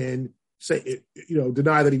and then say,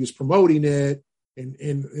 deny that he was promoting it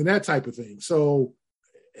and that type of thing. So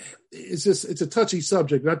it's a touchy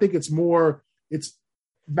subject. And I think it's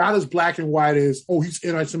not as black and white as, oh, he's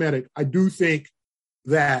anti-Semitic. I do think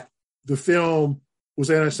that the film was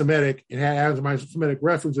anti-Semitic and had anti-Semitic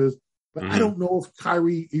references, but I don't know if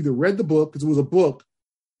Kyrie either read the book, because it was a book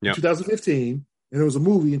in 2015 and it was a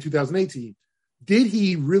movie in 2018. Did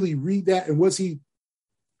he really read that? And was he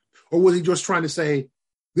just trying to say,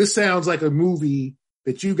 this sounds like a movie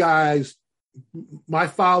that you guys, my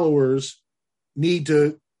followers, need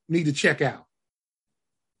to check out?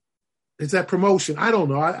 Is that promotion? I don't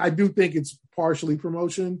know. I do think it's partially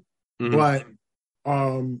promotion, but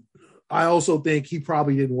I also think he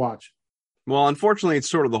probably didn't watch it. Well, unfortunately, it's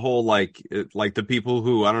sort of the whole, like the people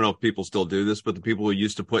who, I don't know if people still do this, but the people who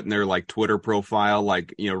used to put in their like Twitter profile,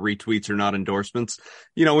 like, retweets are not endorsements.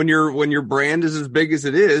 When your brand is as big as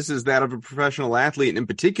it is that of a professional athlete, and in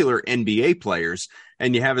particular NBA players,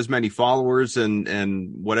 and you have as many followers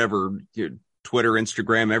and whatever, Twitter,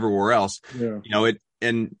 Instagram, everywhere else,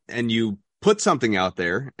 and you put something out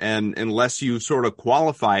there, and unless you sort of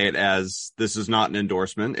qualify it as this is not an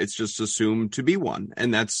endorsement, it's just assumed to be one.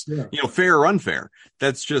 And that's, fair or unfair.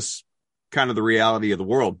 That's just kind of the reality of the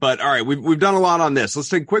world. But all right, we've done a lot on this. Let's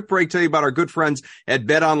take a quick break, tell you about our good friends at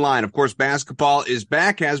BetOnline. Of course, basketball is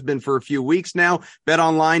back, has been for a few weeks now.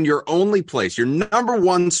 BetOnline, your only place, your number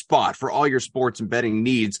one spot for all your sports and betting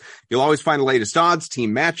needs. You'll always find the latest odds,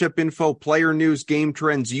 team matchup info, player news, game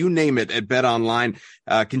trends, you name it at BetOnline.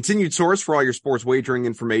 Continued source for all your sports wagering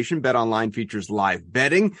information. BetOnline features live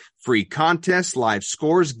betting, free contests, live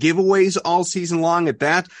scores, giveaways all season long at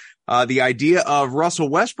that. The idea of Russell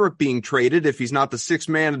Westbrook being traded if he's not the sixth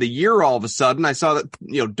man of the year all of a sudden. I saw that,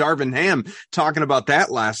 Darvin Ham talking about that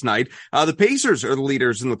last night. The Pacers are the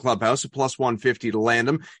leaders in the clubhouse at plus 150 to land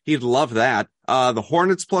him. He'd love that. The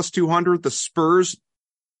Hornets plus 200, the Spurs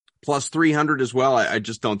plus 300 as well. I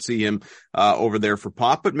just don't see him over there for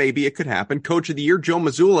Pop, but maybe it could happen. Coach of the year, Joe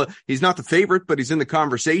Mazzulla. He's not the favorite, but he's in the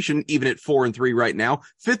conversation, even at 4-3 right now.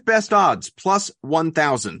 Fifth best odds, plus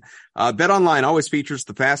 1,000. BetOnline always features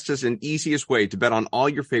the fastest and easiest way to bet on all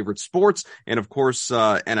your favorite sports. And of course,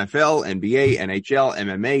 NFL, NBA, NHL,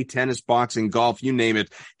 MMA, tennis, boxing, golf, you name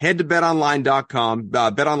it. Head to betonline.com,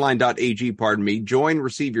 betonline.ag, join,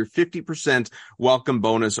 receive your 50% welcome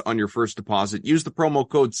bonus on your first deposit. Use the promo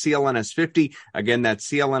code CLNS50. Again, that's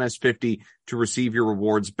CLNS50 to receive your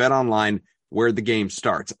rewards. BetOnline, where the game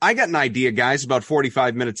starts. I got an idea, guys, about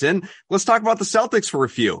 45 minutes in. Let's talk about the Celtics for a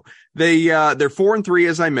few. They're 4-3,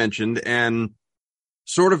 as I mentioned, and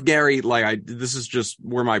sort of, Gary, this is just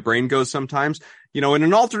where my brain goes sometimes. In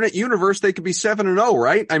an alternate universe, they could be 7-0,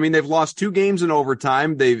 right? I mean, they've lost 2 games in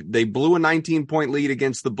overtime. They blew a 19-point lead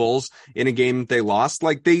against the Bulls in a game that they lost.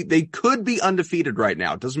 They could be undefeated right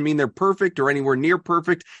now. It doesn't mean they're perfect or anywhere near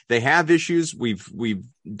perfect. They have issues. We've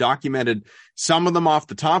documented some of them off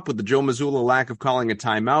the top with the Joe Mazzulla lack of calling a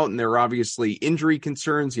timeout, and there are obviously injury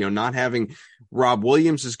concerns. Not having Rob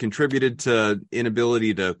Williams has contributed to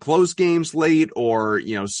inability to close games late or,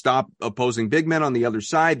 stop opposing big men on the other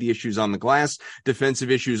side. The issues on the glass,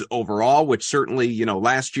 defensive issues overall, which certainly,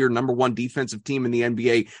 last year, number one defensive team in the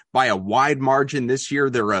NBA by a wide margin. This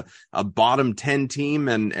year, they're a bottom 10 team,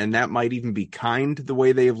 and that might even be kind the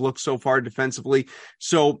way they have looked so far defensively.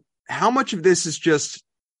 So how much of this is just,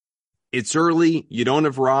 it's early, you don't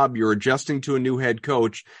have Rob, you're adjusting to a new head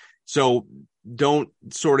coach, so don't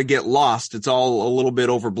sort of get lost. It's all a little bit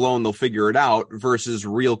overblown. They'll figure it out versus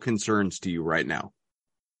real concerns to you right now.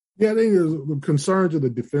 Yeah, I think there's concerns of the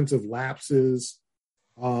defensive lapses,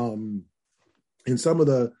 and some of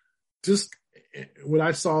the, just what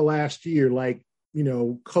I saw last year,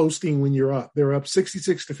 coasting when you're up. They're up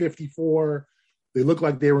 66-54. They looked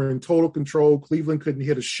like they were in total control. Cleveland couldn't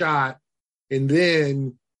hit a shot. And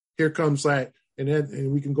then here comes that,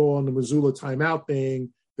 and we can go on the Mazzulla timeout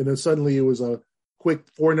thing. Then suddenly it was a quick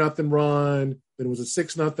 4-0 run. Then it was a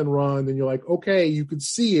 6-0 run. Then you're like, okay, you can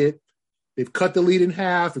see it. They've cut the lead in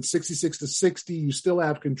half. It's 66-60. You still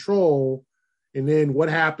have control. And then what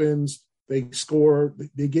happens? They score.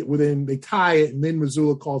 They get within. They tie it, and then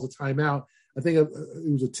Mazzulla calls a timeout. I think it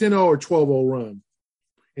was a 10-0 or 12-0 run.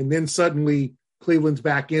 And then suddenly Cleveland's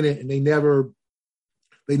back in it, and they never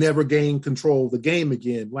gain control of the game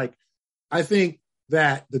again. I think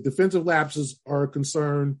that the defensive lapses are a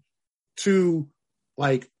concern. Too,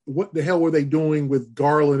 what the hell were they doing with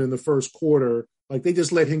Garland in the first quarter? They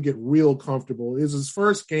just let him get real comfortable. It was his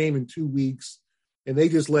first game in 2 weeks, and they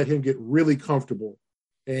just let him get really comfortable.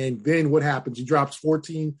 And then what happens? He drops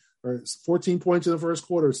 14 points in the first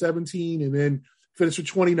quarter, 17, and then finished with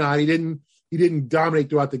 29. He didn't dominate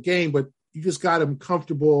throughout the game, but you just got him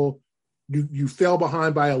comfortable. You fell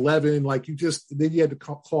behind by 11, then you had to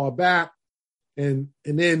claw back. and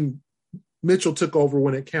then Mitchell took over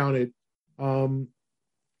when it counted.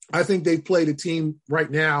 I think they've played a team right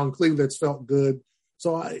now in Cleveland that's felt good.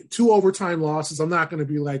 So 2 overtime losses. I'm not going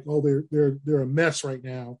to be like, oh, they're a mess right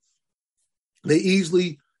now. They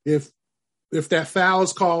easily, if that foul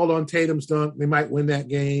is called on Tatum's dunk, they might win that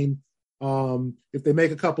game. If they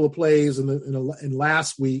make a couple of plays in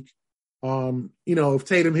last week, if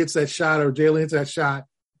Tatum hits that shot or Jalen hits that shot,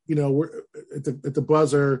 we're at the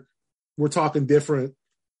buzzer, we're talking different.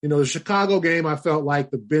 The Chicago game, I felt like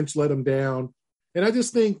the bench let them down. And I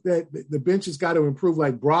just think that the bench has got to improve.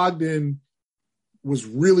 Like Brogdon was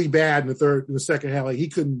really bad in the second half. Like he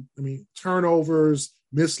couldn't, turnovers,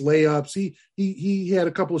 missed layups. He had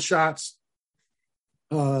a couple of shots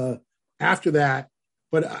after that.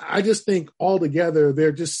 But I just think altogether,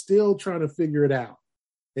 they're just still trying to figure it out.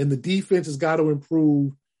 And the defense has got to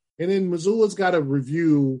improve. And then Missoula's got to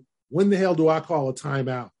review, when the hell do I call a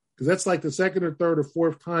timeout? Because that's like the second or third or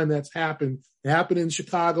fourth time that's happened. It happened in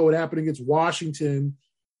Chicago. It happened against Washington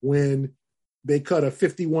when they cut a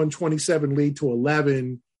 51-27 lead to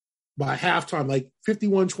 11 by halftime. Like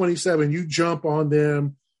 51-27, you jump on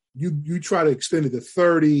them. You try to extend it to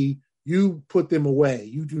 30. You put them away.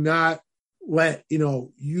 You do not let,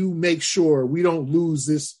 you make sure we don't lose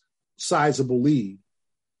this sizable lead.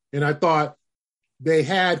 And I thought they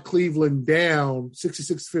had Cleveland down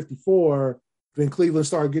 66-54. Then Cleveland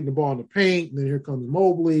started getting the ball in the paint. And then here comes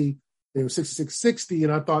Mobley. They were 66-60.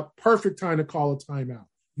 And I thought, perfect time to call a timeout.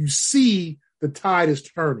 You see the tide is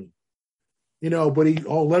turning, but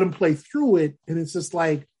let them play through it. And it's just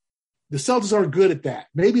like the Celtics aren't good at that.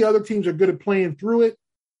 Maybe other teams are good at playing through it.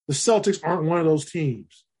 The Celtics aren't one of those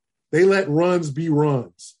teams. They let runs be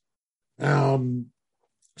runs.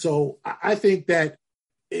 So I think that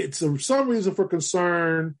it's some reason for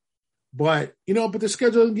concern, but the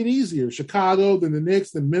schedule doesn't get easier. Chicago, then the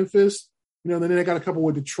Knicks, then Memphis, then they got a couple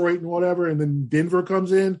with Detroit and whatever, and then Denver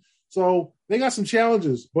comes in. So they got some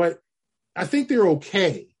challenges, but I think they're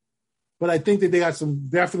okay. But I think that they got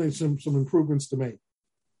definitely some improvements to make.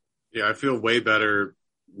 Yeah, I feel way better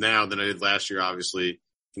now than I did last year, obviously,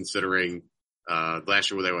 considering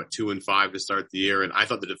last year they were 2-5 to start the year, and I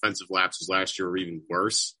thought the defensive lapses last year were even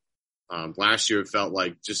worse. Last year it felt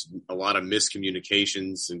like just a lot of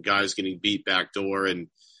miscommunications and guys getting beat backdoor and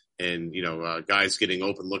guys getting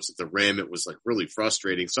open looks at the rim. It was like really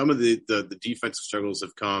frustrating. Some of the defensive struggles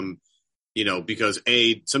have come, because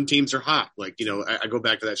some teams are hot. Like, I go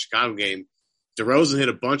back to that Chicago game. DeRozan hit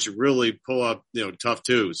a bunch of really pull up, tough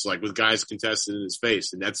twos, like with guys contested in his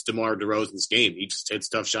face. And that's DeMar DeRozan's game. He just hits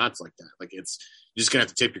tough shots like that. Like you're just gonna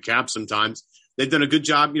have to tip your cap sometimes. They've done a good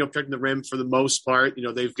job, protecting the rim for the most part.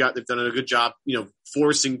 They've done a good job,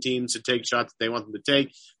 forcing teams to take shots that they want them to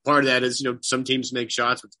take. Part of that is, some teams make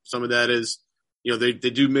shots, but some of that is,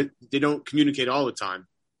 they don't communicate all the time.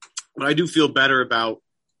 But I do feel better about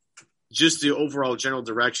just the overall general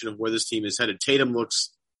direction of where this team is headed. Tatum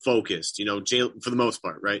looks focused, for the most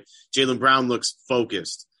part, right? Jaylen Brown looks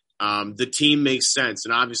focused. The team makes sense.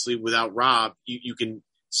 And obviously without Rob, you can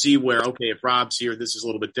see where, okay, if Rob's here, this is a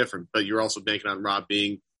little bit different, but you're also banking on Rob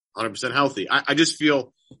being 100% healthy. I just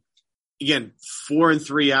feel, again,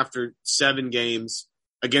 4-3 after 7 games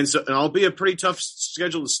against an albeit pretty tough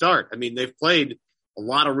schedule to start. I mean, they've played a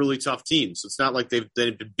lot of really tough teams. So it's not like they've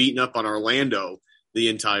been beaten up on Orlando the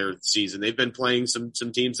entire season. They've been playing some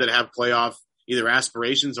teams that have playoff either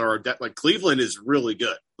aspirations or like Cleveland is really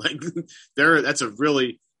good. Like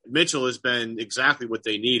Mitchell has been exactly what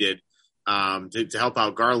they needed to help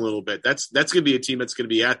out Garland a little bit. That's going to be a team that's going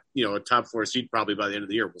to be at, a top 4 seed probably by the end of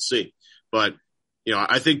the year. We'll see. But,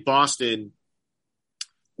 I think Boston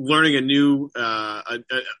learning a new,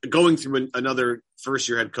 going through another first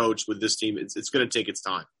year head coach with this team, it's going to take its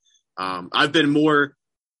time. I've been more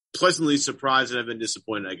pleasantly surprised than I've been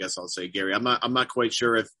disappointed, I guess I'll say, Gary. I'm not quite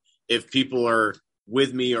sure if people are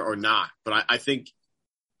with me or not, but I think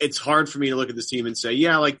it's hard for me to look at this team and say,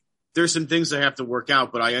 yeah, like there's some things I have to work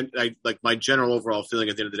out, but I like my general overall feeling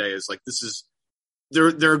at the end of the day is like,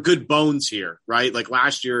 there are good bones here, right? Like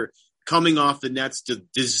last year coming off the Nets to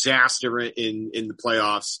disaster in the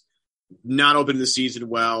playoffs, not opening the season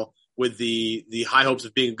well with the high hopes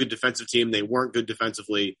of being a good defensive team. They weren't good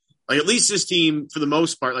defensively. Like at least this team for the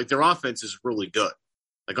most part, like their offense is really good.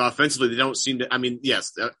 Like offensively, they don't seem to, I mean,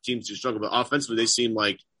 yes, teams do struggle, but offensively they seem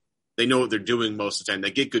like they know what they're doing most of the time.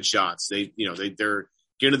 They get good shots. They're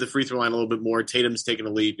getting to the free throw line a little bit more. Tatum's taking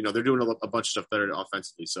a leap. They're doing a bunch of stuff better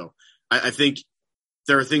offensively. So I think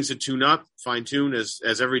there are things to tune up, fine tune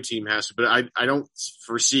as every team has to, but I don't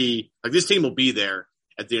foresee like this team will be there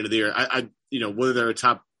at the end of the year. Whether they're a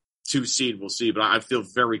top 2 seed, we'll see, but I feel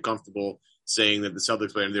very comfortable saying that the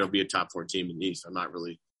Celtics play and they'll be a top 4 team in the East. I'm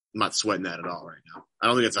not sweating that at all right now. I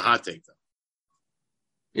don't think it's a hot take though.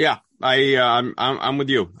 Yeah, I'm with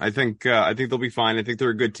you. I think they'll be fine. I think they're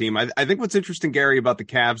a good team. I think what's interesting, Gary, about the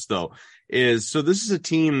Cavs though is so this is a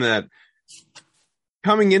team that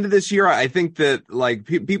coming into this year, I think that like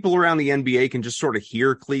people around the NBA can just sort of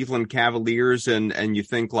hear Cleveland Cavaliers and you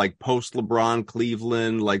think like post LeBron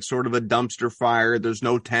Cleveland, like sort of a dumpster fire. There's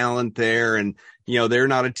no talent there. And, you know, they're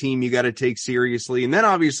not a team you got to take seriously. And then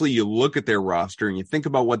obviously you look at their roster and you think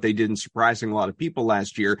about what they did in surprising a lot of people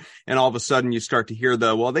last year. And all of a sudden you start to hear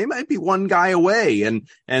well, they might be one guy away.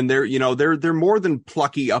 And they're, you know, they're more than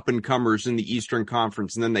plucky up and comers in the Eastern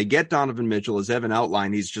Conference. And then they get Donovan Mitchell, as Evan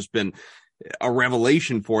outlined. He's just been a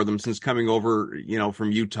revelation for them since coming over, you know,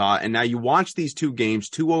 from Utah. And now you watch these 2 games,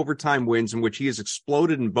 2 overtime wins in which he has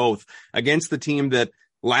exploded in both against the team that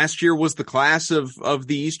last year was the class of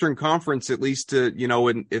the Eastern Conference, at least, you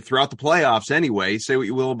know, throughout the playoffs anyway. Say what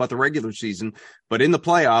you will about the regular season, but in the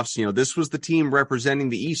playoffs, you know, this was the team representing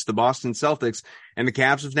the East, the Boston Celtics, and the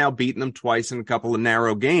Cavs have now beaten them twice in a couple of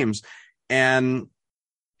narrow games. And,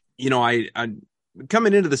 you know, I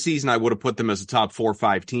coming into the season, I would have put them as a top 4 or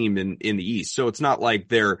 5 team in the East. So it's not like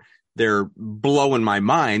they're blowing my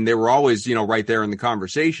mind. They were always, you know, right there in the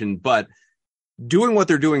conversation, but doing what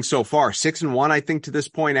they're doing so far, 6-1, I think to this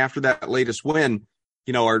point after that latest win,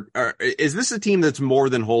 you know, is this a team that's more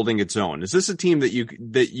than holding its own? Is this a team that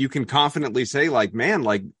you can confidently say like, man,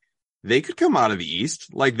 like they could come out of the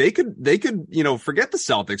East. Like they could, you know, forget the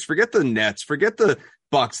Celtics, forget the Nets, forget the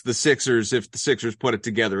Bucks, the Sixers, if the Sixers put it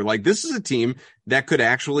together. Like this is a team that could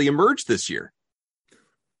actually emerge this year.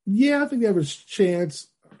 Yeah, I think they have a chance.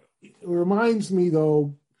 It reminds me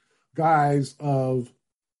though, guys, of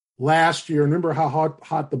last year. Remember how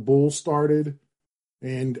hot the Bulls started?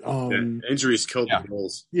 And injuries killed the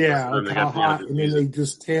Bulls. Yeah, like how hot, and then they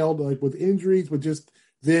just tailed like with injuries, but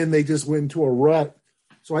then they just went into a rut.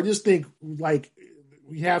 So I just think like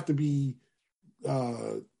we have to be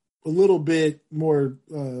a little bit more,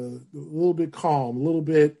 a little bit calm, a little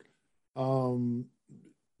bit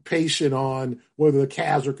patient on whether the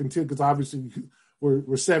Cavs are continuing, because obviously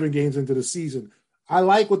we're 7 games into the season. I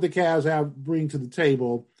like what the Cavs bring to the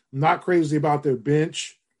table. I'm not crazy about their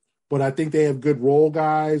bench, but I think they have good role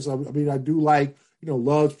guys. I mean, I do like, you know,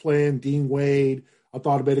 Love's playing, Dean Wade. I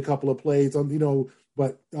thought I made a couple of plays, you know,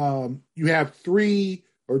 but you have 3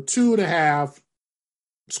 or 2.5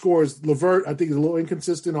 scores. LeVert, I think, is a little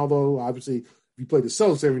inconsistent, although obviously if you play the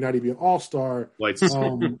Celtics every night, he'd be an all-star. But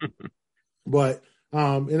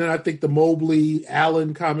and then I think the Mobley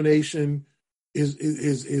Allen combination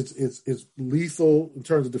is lethal in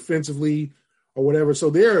terms of defensively or whatever. So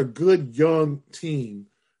they're a good young team,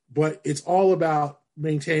 but it's all about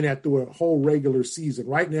maintaining that through a whole regular season.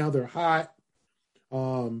 Right now they're hot.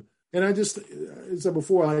 And I just said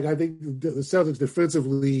before, like I think the Celtics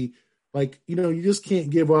defensively, like, you know, you just can't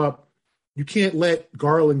give up. You can't let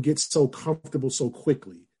Garland get so comfortable so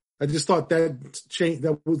quickly. I just thought that changed.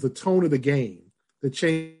 That was the tone of the game that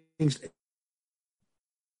changed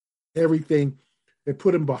everything. That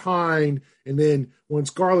put him behind, and then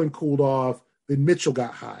once Garland cooled off, then Mitchell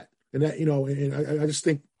got hot, and that, you know, and I just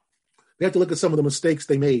think they have to look at some of the mistakes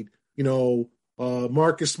they made. You know,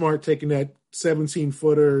 Marcus Smart taking that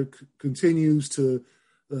 17-footer continues to,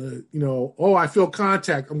 you know, oh, I feel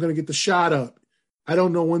contact. I'm going to get the shot up. I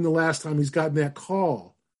don't know when the last time he's gotten that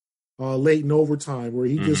call late in overtime where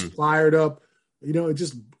he just fired up, you know,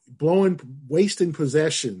 just wasting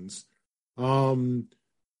possessions.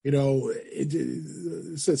 You know,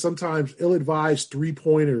 sometimes ill-advised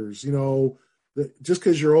three-pointers, you know, just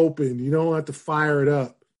because you're open, you don't have to fire it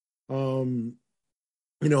up. You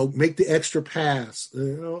know, make the extra pass.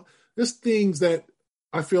 You know, just things that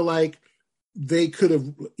I feel like they could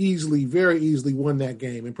have very easily won that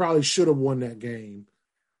game and probably should have won that game.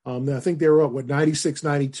 I think they were up,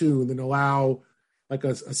 96-92, and then allow like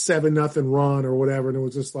a 7-0 run or whatever. And it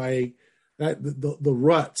was just like that, the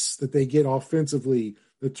ruts that they get offensively,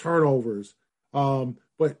 the turnovers.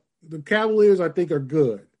 But the Cavaliers, I think, are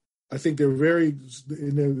good. I think they're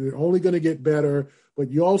they're only going to get better, but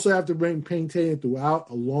you also have to maintain it throughout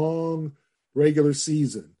a long regular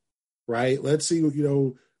season, right? Let's see, you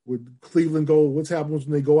know, would Cleveland go, what happens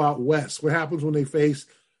when they go out west? What happens when they face,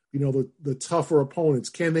 you know, the tougher opponents?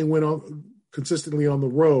 Can they win consistently on the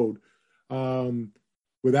road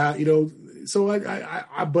without, you know? So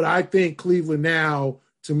but I think Cleveland now,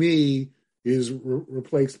 to me, is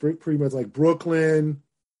replaced pretty much like Brooklyn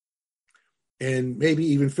and maybe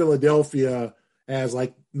even Philadelphia as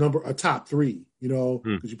like a top 3, you know,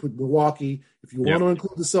 because you put Milwaukee. If you want to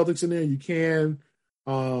include the Celtics in there, you can.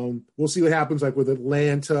 We'll see what happens like with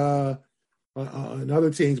Atlanta and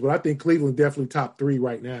other teams, but I think Cleveland definitely top 3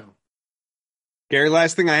 right now. Gary,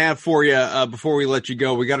 last thing I have for you before we let you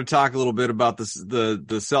go, we got to talk a little bit about this, the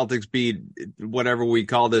Celtics beat, whatever we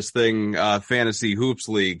call this thing, Fantasy Hoops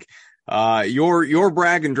League. Your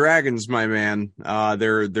bragging Dragons, my man.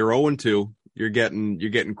 They're 0-2. You're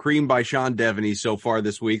getting creamed by Sean Devaney so far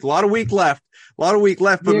this week. A lot of week left,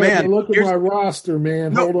 but man, look at my roster,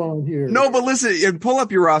 man. Hold on here. No, but listen, and pull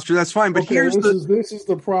up your roster. That's fine. But this is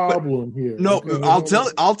the problem here. No,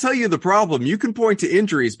 okay, I'll tell you the problem. You can point to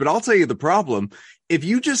injuries, but I'll tell you the problem. If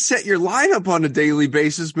you just set your lineup on a daily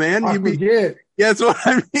basis, man, forget. Yeah, that's what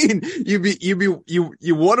I mean. You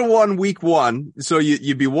 1-1 week 1, so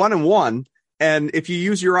you'd be 1-1. And if you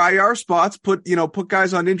use your IR spots, put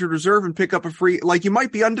guys on injured reserve and pick up a free, like you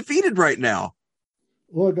might be undefeated right now.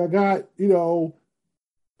 Look, I got who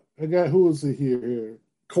is it here?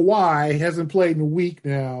 Kawhi hasn't played in a week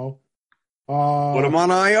now. Put him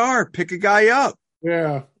on IR. Pick a guy up.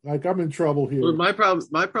 Yeah, like I'm in trouble here. Well, my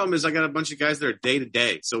problem is I got a bunch of guys that are day to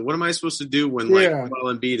day. So what am I supposed to do when Joel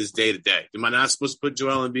Embiid is day to day? Am I not supposed to put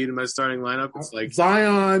Joel Embiid in my starting lineup? It's like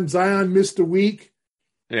Zion missed a week.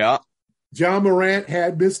 Yeah. John Morant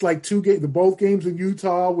had missed like 2 games, both games in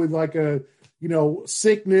Utah with like a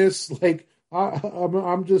sickness. Like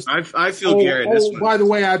I'm just. I feel Gary. This one. By the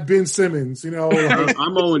way, I've Ben Simmons. Like,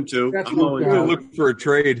 I'm 0-2. I'm 0-2. Look for a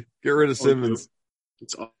trade. Get rid of Simmons.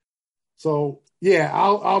 So yeah,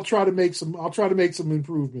 I'll try to make some. I'll try to make some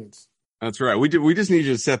improvements. That's right. We just need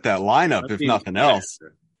you to set that lineup, if nothing else.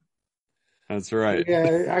 That's right.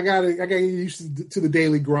 Yeah, I got to get used to the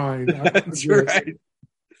daily grind. That's right.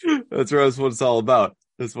 That's what it's all about.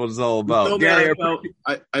 That's what it's all about. So Gary,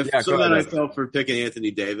 I felt for picking Anthony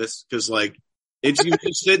Davis because you're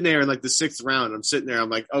just sitting there in like the 6th round. I'm sitting there. I'm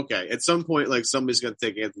like, okay, at some point, like somebody's going to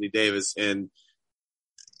take Anthony Davis, and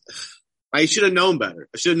I should have known better.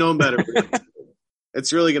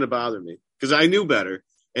 It's really going to bother me because I knew better,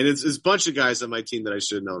 and it's a bunch of guys on my team that I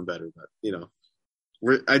should have known better. But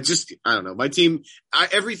I don't know. My team,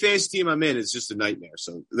 every fantasy team I'm in is just a nightmare.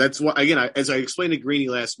 So that's why, again, as I explained to Greeny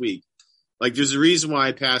last week, like there's a reason why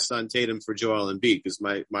I passed on Tatum for Joel Embiid because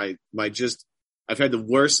I've had the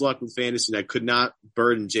worst luck with fantasy, and I could not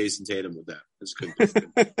burden Jason Tatum with that. I just couldn't.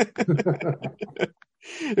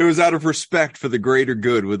 It was out of respect for the greater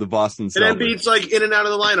good with the Boston Celtics. And Embiid's like in and out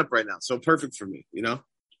of the lineup right now, so perfect for me,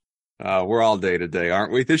 We're all day to day,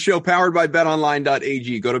 aren't we? This show powered by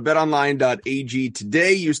betonline.ag. Go to betonline.ag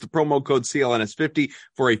today. Use the promo code CLNS50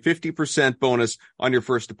 for a 50% bonus on your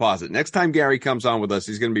first deposit. Next time Gary comes on with us,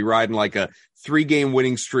 he's going to be riding like a 3-game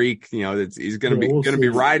winning streak. He's going to be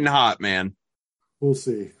riding hot, man. We'll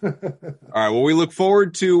see. All right. Well, we look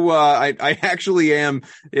forward to, I actually am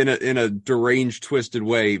in a deranged, twisted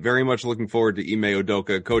way, very much looking forward to Ime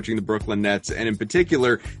Udoka coaching the Brooklyn Nets, and in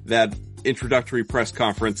particular, that introductory press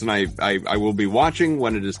conference. And I will be watching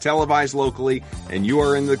when it is televised locally, and you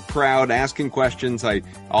are in the crowd asking questions.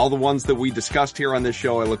 All the ones that we discussed here on this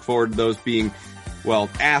show, I look forward to those being,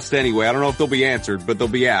 asked anyway. I don't know if they'll be answered, but they'll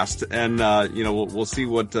be asked. And, we'll see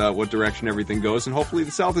what direction everything goes. And hopefully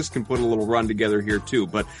the Celtics can put a little run together here too.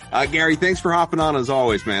 But, Gary, thanks for hopping on as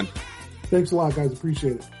always, man. Thanks a lot, guys.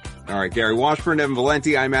 Appreciate it. All right. Gary Washburn, Evan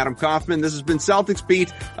Valenti. I'm Adam Kaufman. This has been Celtics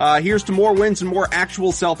Beat. Here's to more wins and more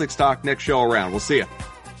actual Celtics talk next show around. We'll see you.